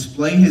us to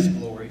display his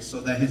glory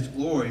so that his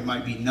glory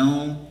might be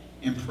known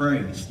and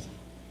praised.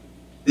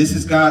 This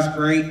is God's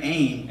great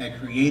aim at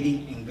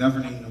creating and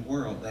governing the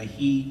world, that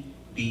he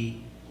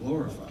be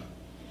glorified.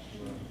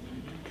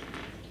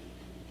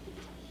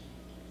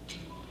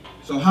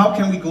 So how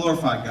can we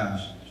glorify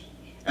God?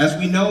 As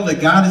we know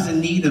that God is in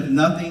need of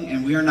nothing,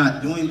 and we are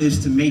not doing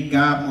this to make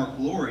God more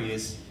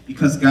glorious,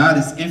 because God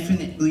is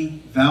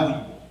infinitely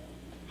valuable.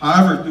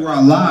 However, through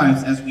our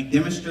lives, as we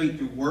demonstrate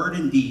through word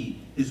and deed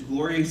his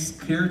glorious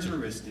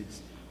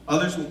characteristics,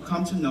 others will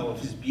come to know of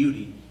his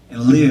beauty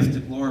and live to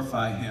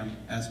glorify him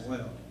as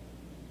well.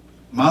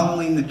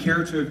 Modeling the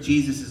character of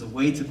Jesus is a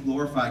way to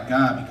glorify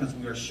God because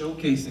we are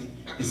showcasing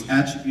his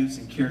attributes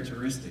and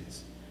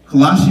characteristics.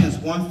 Colossians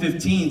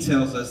 1:15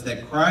 tells us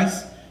that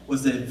Christ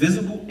was the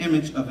visible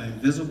image of an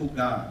invisible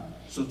God.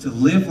 So to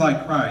live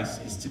like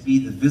Christ is to be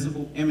the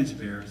visible image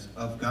bearers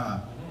of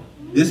God.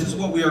 This is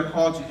what we are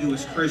called to do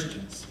as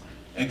Christians.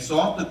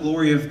 Exalt the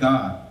glory of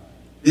God.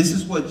 This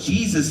is what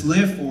Jesus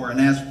lived for, and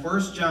as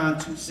 1 John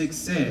 2:6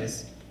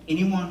 says,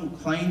 anyone who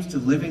claims to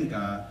live in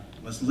God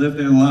must live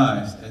their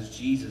lives as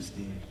Jesus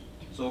did.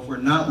 So if we're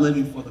not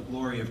living for the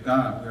glory of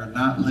God, we are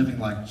not living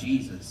like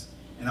Jesus.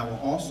 And I would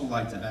also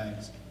like to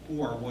ask, who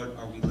or what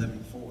are we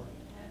living for?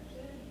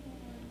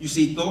 You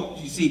see,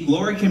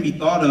 glory can be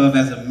thought of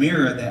as a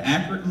mirror that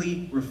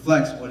accurately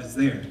reflects what is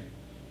there.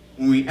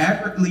 When we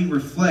accurately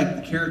reflect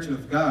the character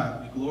of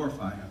God, we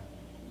glorify him.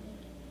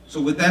 So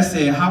with that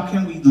said, how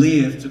can we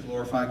live to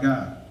glorify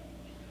God?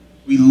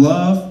 We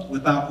love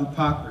without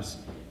hypocrisy.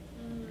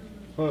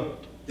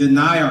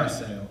 Deny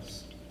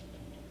ourselves.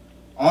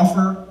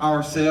 Offer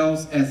our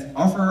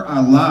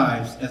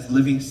lives as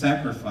living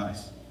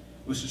sacrifice,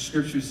 which the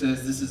scripture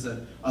says this is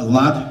a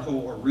logical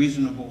or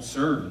reasonable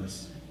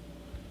service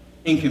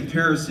in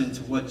comparison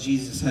to what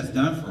Jesus has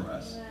done for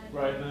us.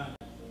 Right now.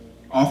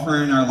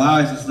 Offering our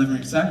lives as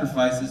living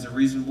sacrifice is a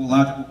reasonable,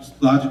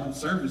 logical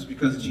service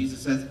because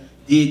Jesus has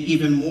did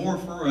even more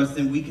for us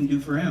than we can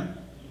do for him.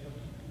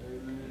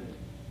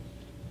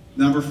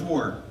 Number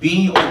 4,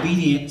 being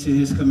obedient to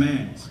his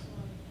commands.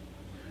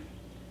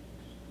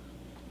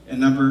 And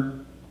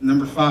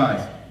number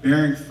 5,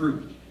 bearing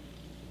fruit.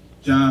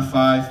 John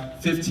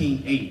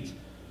 5:15-8.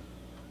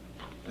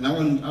 And I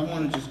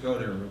want to just go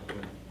there real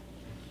quick.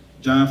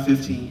 John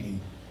 15:8.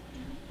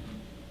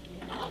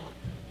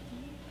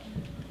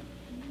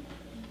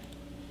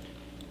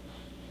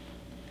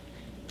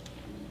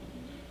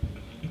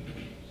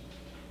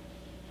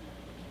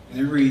 And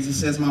it reads, it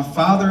says, my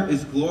Father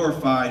is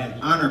glorified and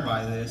honored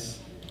by this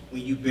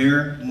when you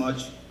bear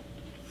much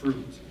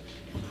fruit.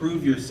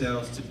 Prove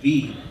yourselves to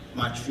be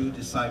my true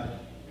disciple.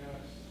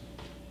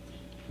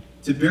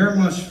 To bear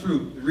much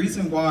fruit, the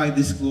reason why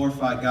this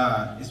glorifies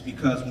God is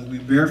because when we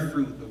bear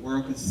fruit, the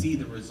world can see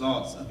the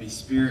results of a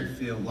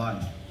spirit-filled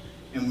life.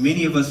 And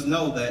many of us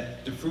know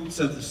that the fruits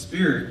of the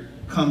Spirit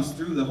comes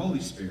through the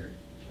Holy Spirit.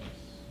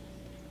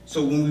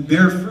 So when we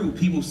bear fruit,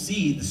 people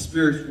see the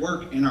Spirit's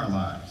work in our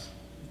lives.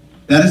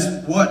 That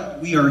is what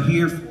we are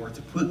here for,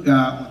 to put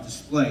God on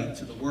display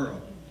to the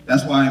world.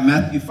 That's why in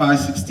Matthew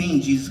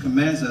 5:16, Jesus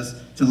commands us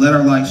to let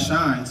our light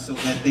shine so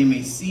that they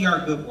may see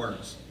our good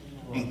works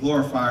and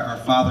glorify our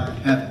Father in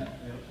heaven.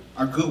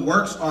 Our good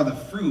works are the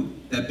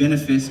fruit that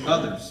benefits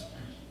others.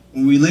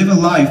 When we live a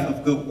life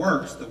of good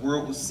works, the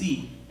world will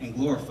see and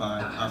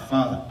glorify our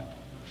Father.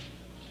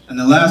 And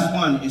the last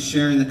one is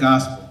sharing the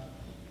gospel.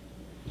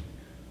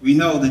 We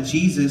know that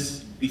Jesus,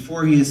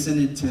 before he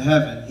ascended to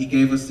heaven, he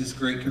gave us this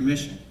great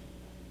commission.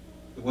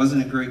 It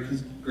wasn't a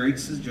great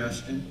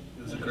suggestion,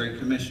 it was a great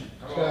commission.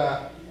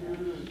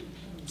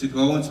 To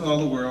go into all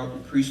the world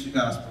and preach the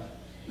gospel,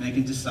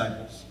 making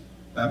disciples,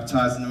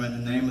 baptizing them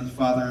in the name of the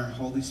Father and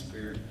Holy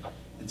Spirit,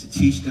 and to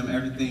teach them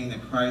everything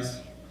that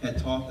Christ had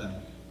taught them.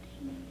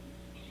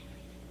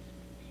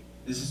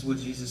 This is what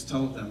Jesus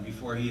told them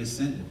before he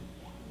ascended.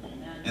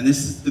 And this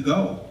is the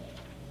goal.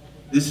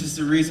 This is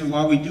the reason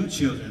why we do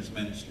children's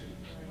ministry.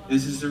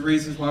 This is the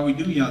reasons why we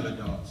do young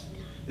adults.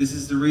 This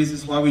is the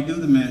reasons why we do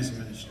the men's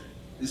ministry.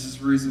 This is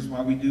the reasons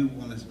why we do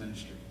women's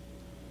ministry.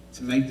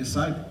 To make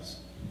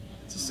disciples.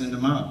 To send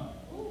them out.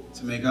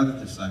 To make other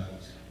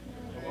disciples.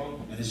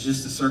 And it's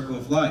just a circle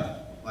of life,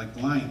 like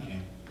the Lion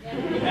King. So,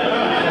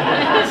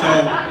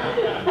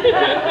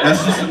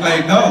 that's just the way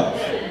it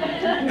goes.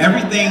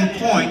 Everything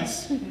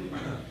points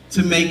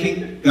to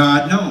making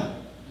God known.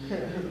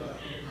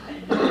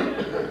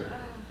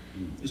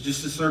 It's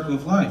just a circle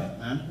of life,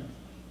 man.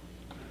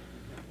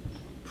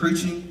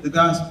 Preaching the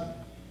gospel.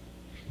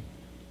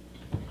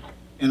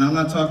 And I'm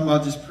not talking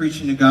about just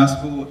preaching the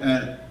gospel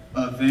at an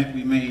event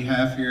we may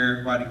have here,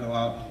 everybody go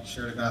out and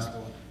share the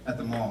gospel at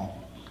the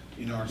mall,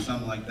 you know, or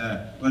something like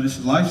that. But it's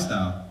a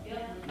lifestyle.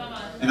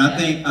 And I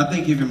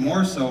think even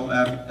more so,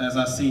 as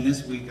I've seen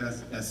this week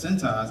at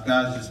Cintas,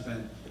 God's just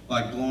been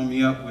like blowing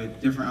me up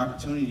with different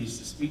opportunities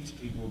to speak to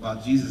people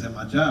about Jesus at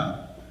my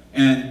job.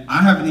 And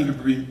I haven't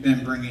even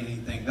been bringing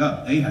anything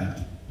up. They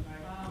have.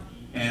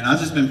 And I've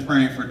just been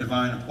praying for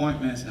divine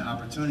appointments and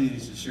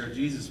opportunities to share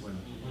Jesus with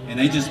them. And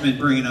they just been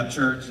bringing up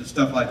church and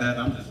stuff like that.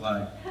 And I'm just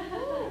like,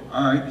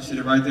 all right, you sit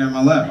it right there in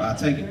my lap. I'll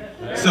take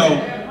it. So,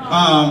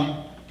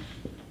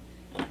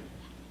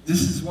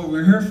 this is what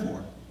we're here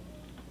for.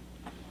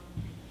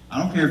 I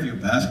don't care if you're a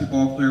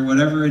basketball player,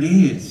 whatever it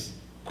is.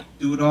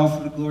 Do it all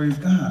for the glory of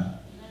God.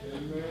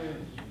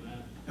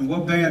 And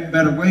what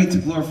better way to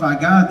glorify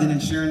God than in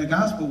sharing the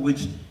gospel,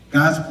 which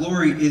God's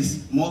glory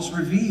is most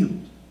revealed.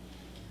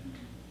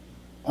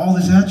 All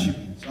his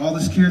attributes, all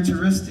his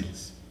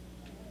characteristics.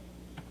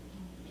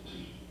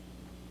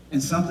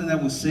 And something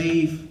that will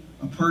save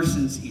a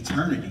person's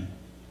eternity.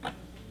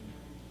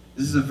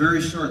 This is a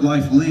very short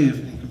life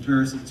lived in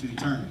comparison to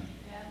eternity.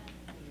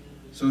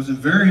 So it's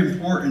very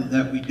important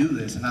that we do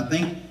this. And I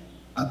think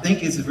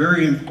it's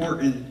very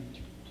important.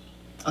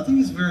 I think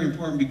it's very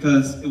important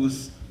because it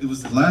was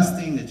the last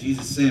thing that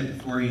Jesus said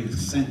before he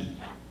ascended.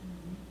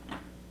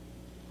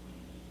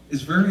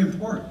 It's very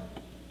important.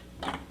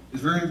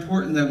 It's very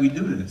important that we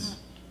do this.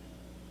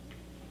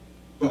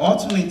 But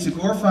ultimately, to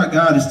glorify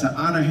God is to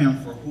honor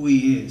him for who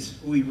he is,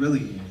 who he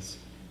really is.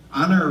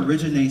 Honor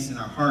originates in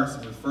our hearts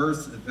and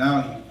refers to the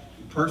value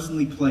we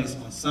personally place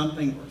on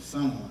something or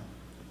someone.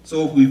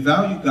 So if we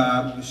value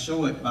God, we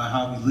show it by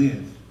how we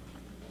live.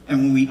 And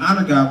when we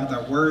honor God with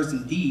our words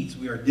and deeds,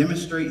 we are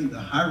demonstrating the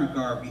high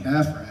regard we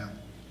have for him.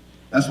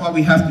 That's why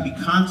we have to be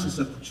conscious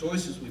of the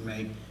choices we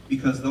make,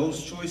 because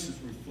those choices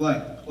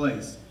reflect the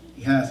place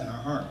he has in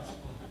our hearts.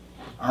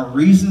 Our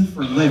reason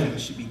for living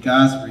should be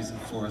God's reason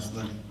for us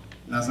living.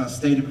 And as I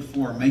stated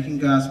before, making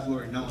God's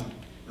glory known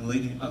and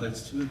leading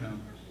others to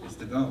him is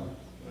the goal.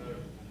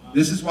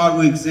 This is why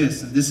we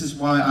exist, and this is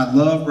why I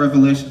love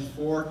Revelation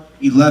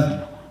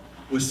 4:11,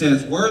 which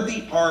says,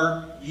 "Worthy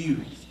are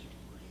you,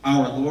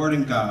 our Lord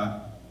and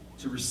God,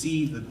 to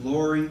receive the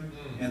glory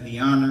and the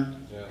honor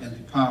and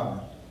the power.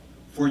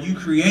 For you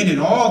created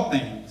all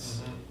things,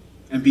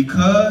 and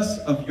because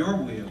of your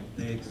will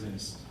they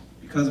exist."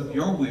 Because of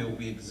your will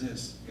we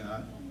exist,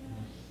 God.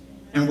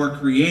 And were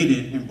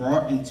created and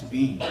brought into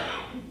being.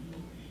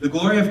 The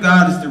glory of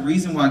God is the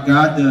reason why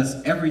God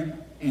does every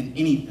and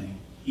anything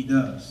he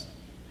does.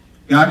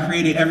 God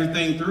created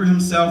everything through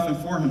himself and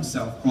for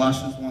himself,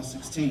 Colossians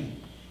 1:16.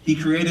 He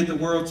created the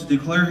world to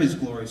declare his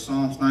glory,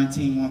 Psalms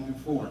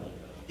 19:1-4.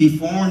 He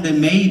formed and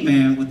made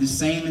man with the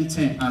same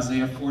intent,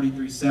 Isaiah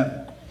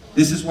 43:7.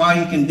 This is why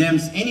he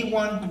condemns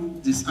anyone who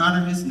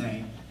dishonors his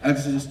name,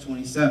 Exodus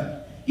 27.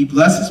 He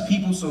blesses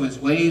people so his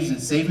ways and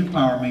saving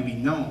power may be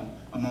known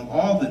among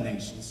all the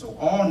nations, so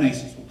all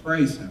nations will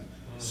praise him,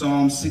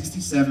 Psalm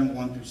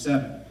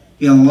 67:1-7.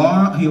 He'll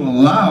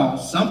allow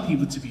some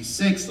people to be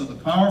sick so the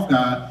power of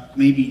God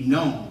may be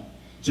known,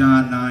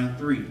 John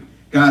 9:3.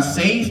 God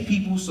saved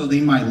people so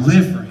they might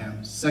live for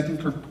him, 2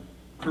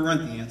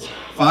 Corinthians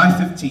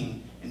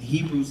 5:15 and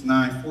Hebrews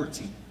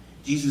 9:14.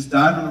 Jesus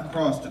died on the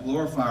cross to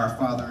glorify our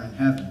Father in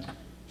heaven,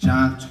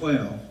 John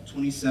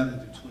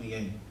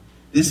 12:27-28.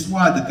 This is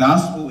why the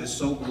gospel is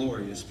so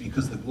glorious,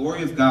 because the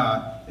glory of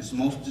God is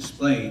most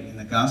displayed in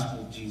the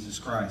gospel of Jesus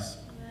Christ.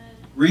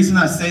 The reason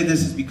I say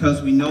this is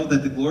because we know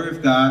that the glory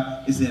of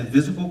God is the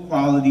invisible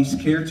qualities,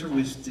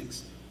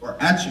 characteristics, or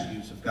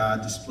attributes of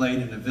God displayed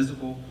in a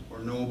visible or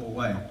knowable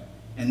way.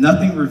 And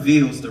nothing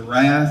reveals the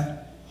wrath,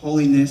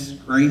 holiness,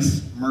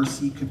 grace,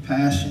 mercy,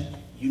 compassion,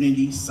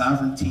 unity,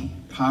 sovereignty,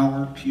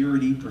 power,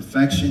 purity,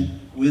 perfection,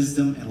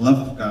 wisdom, and love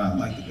of God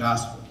like the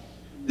gospel.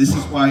 This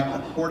is why,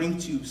 according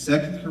to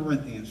 2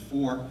 Corinthians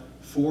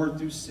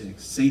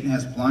 4:4-6, Satan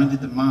has blinded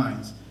the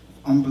minds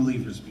of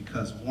unbelievers,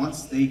 because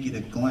once they get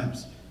a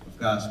glimpse of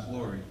God's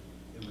glory,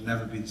 it will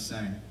never be the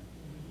same.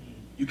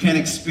 You can't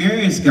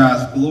experience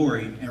God's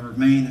glory and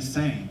remain the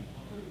same.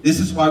 This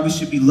is why we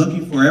should be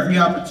looking for every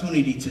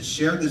opportunity to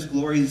share this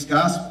glorious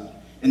gospel,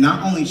 and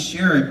not only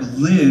share it, but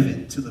live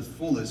it to the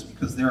fullest,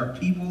 because there are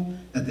people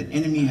that the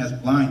enemy has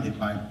blinded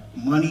by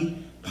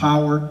money,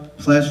 power,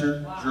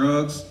 pleasure,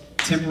 drugs,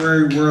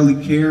 temporary worldly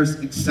cares,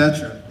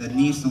 etc., that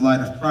needs the light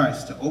of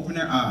Christ to open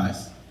their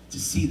eyes to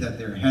see that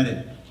they're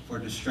headed for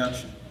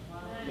destruction.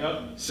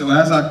 Yep. So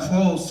as I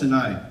close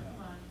tonight,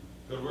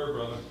 good word,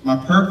 brother. My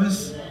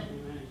purpose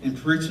in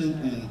preaching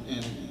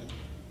and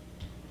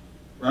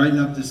writing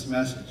up this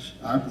message,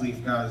 I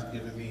believe God has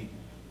given me,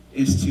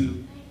 is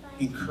to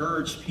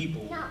encourage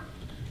people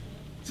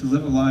to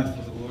live a life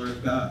for the glory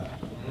of God.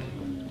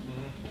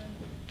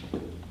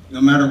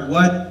 No matter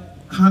what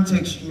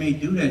context you may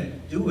do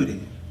that, do it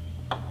in.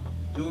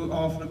 Do it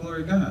all for the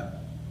glory of God.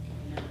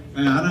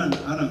 Man,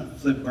 I done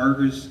flipped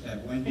burgers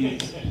at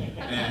Wendy's,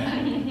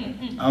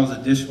 and I was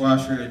a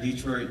dishwasher at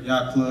Detroit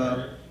Yacht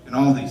Club, and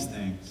all these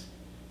things.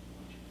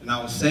 And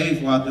I was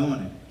saved while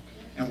doing it.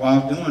 And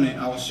while doing it,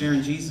 I was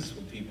sharing Jesus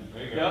with people.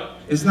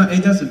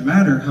 It doesn't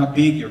matter how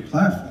big your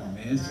platform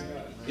is.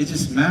 It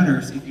just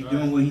matters if you're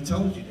doing what he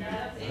told you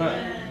to do.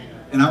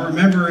 And I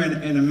remember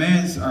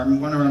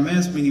in one of our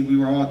men's meetings, we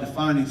were all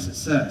defining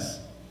success.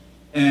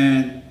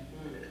 And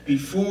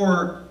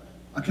before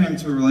I came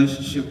into a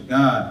relationship with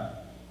God,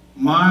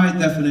 my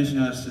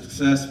definition of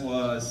success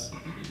was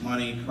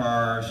money,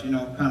 cars, you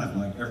know, kind of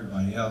like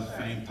everybody else,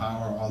 fame,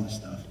 power, all this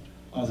stuff,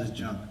 all this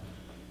junk.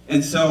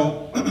 And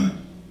so,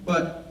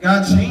 but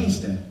God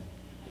changed that.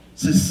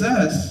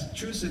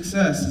 True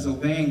success is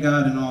obeying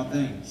God in all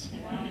things.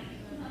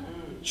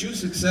 True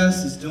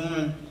success is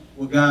doing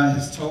what God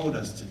has told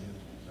us to do.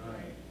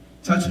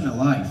 Touching a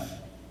life,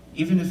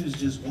 even if it's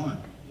just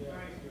one.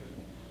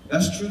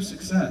 That's true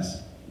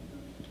success.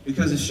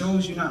 Because it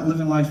shows you're not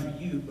living life for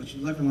you, but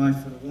you're living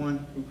life for the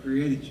one who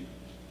created you,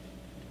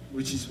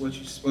 which is what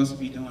you're supposed to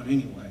be doing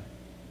anyway.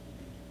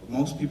 But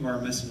most people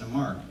are missing the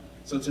mark.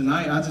 So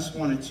tonight, I just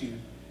wanted to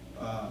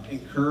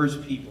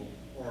encourage people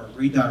or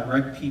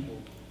redirect people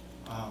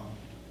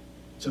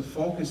to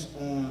focus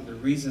on the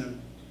reason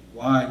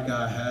why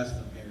God has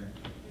them here.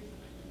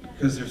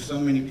 Because there's so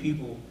many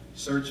people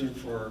searching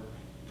for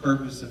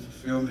purpose and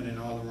fulfillment in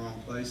all the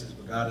wrong places.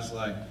 But God is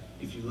like,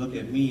 if you look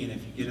at me and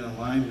if you get in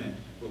alignment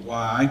with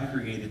why I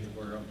created the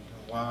world,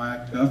 and why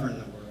I govern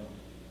the world,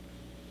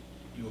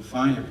 you will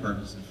find your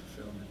purpose and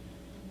fulfillment.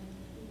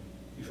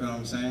 You feel what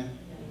I'm saying?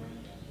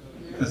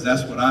 Because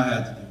that's what I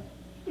had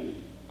to do.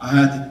 I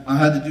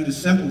had to do the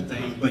simple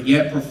thing, but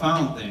yet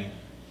profound thing.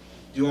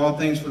 Do all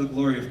things for the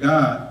glory of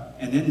God,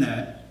 and in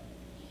that,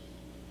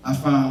 I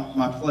found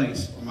my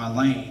place or my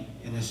lane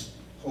in this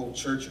whole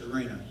church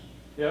arena.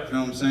 Yep. You know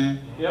what I'm saying?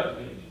 Yep.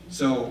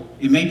 So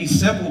it may be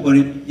simple, but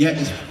yet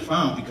it's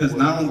profound, because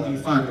not only do you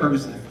find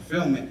purpose and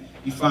fulfillment,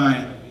 you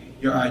find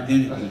your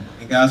identity,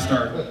 and God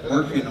starts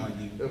working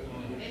on you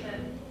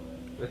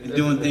and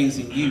doing things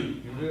in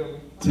you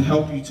to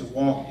help you to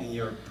walk in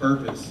your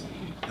purpose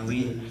and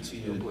leading you to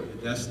your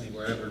destiny,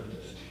 wherever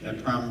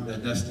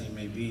that destiny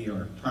may be,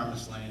 or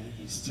promised land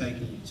he's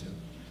taking you to.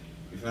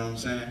 You feel what I'm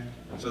saying?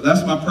 So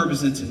that's my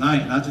purpose in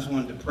tonight, and I just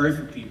wanted to pray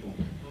for people,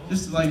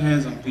 just to lay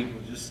hands on people,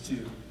 just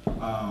to,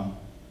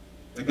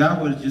 that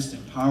God would just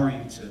empower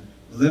you to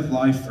live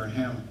life for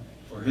him,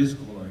 for his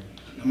glory,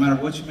 no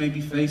matter what you may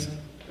be facing,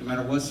 no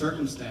matter what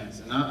circumstance.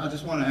 And I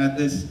just want to add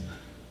this,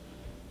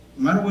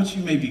 no matter what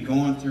you may be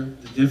going through,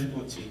 the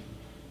difficulty,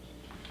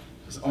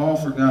 it's all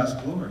for God's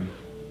glory.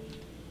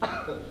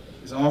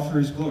 It's all for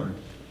his glory.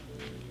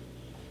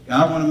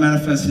 God wants to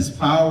manifest his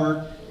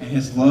power and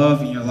his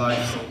love in your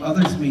life so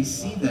others may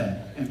see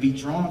that and be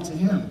drawn to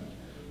him.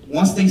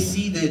 Once they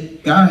see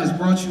that God has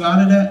brought you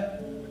out of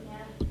that,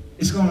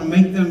 it's going to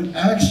make them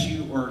ask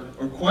you or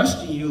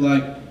question you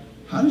like,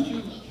 how did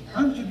you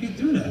get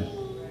through that?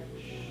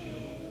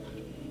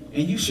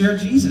 And you share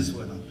Jesus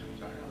with them.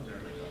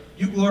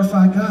 You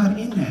glorify God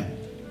in that.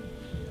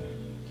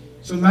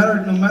 So no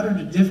matter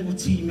the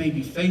difficulty you may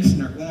be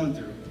facing or going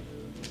through,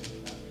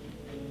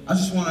 I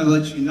just want to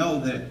let you know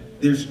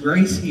that there's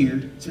grace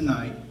here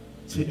tonight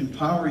to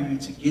empower you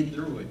to get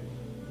through it,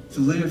 to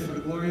live for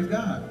the glory of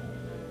God.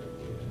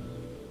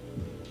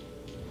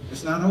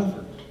 It's not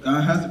over.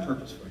 God has a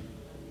purpose for you.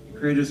 He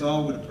created us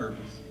all with a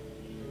purpose.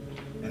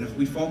 And if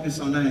we focus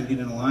on that and get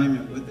in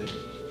alignment with it,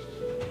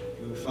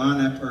 we will find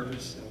that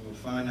purpose and we will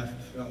find that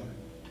fulfillment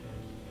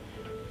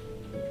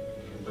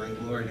and bring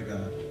glory to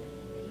God.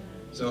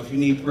 So if you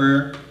need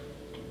prayer,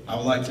 I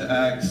would like to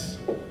ask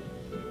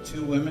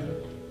 2 women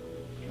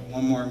and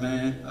 1 more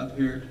man up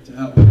here to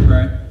help me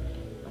pray.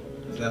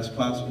 If that's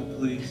possible,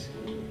 please.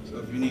 So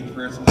if you need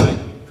prayer tonight,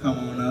 come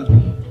on up.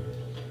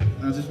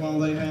 And I just want to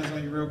lay hands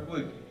on you real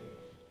quick.